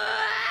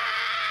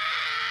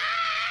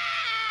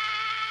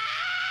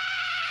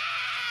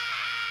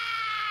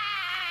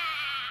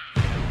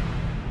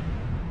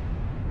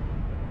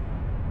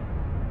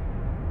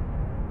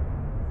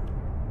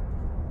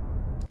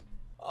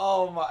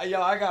 Oh my,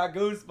 yo, I got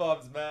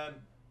goosebumps, man.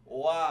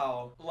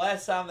 Wow.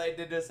 Last time they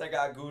did this, I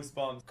got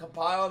goosebumps.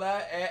 Compile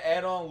that,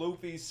 add on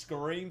Luffy's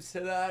screams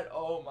to that.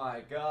 Oh my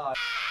god.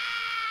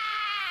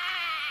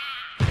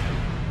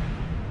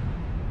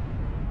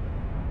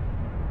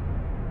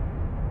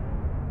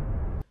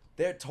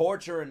 They're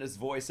torturing this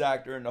voice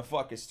actor in the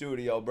fucking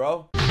studio,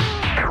 bro.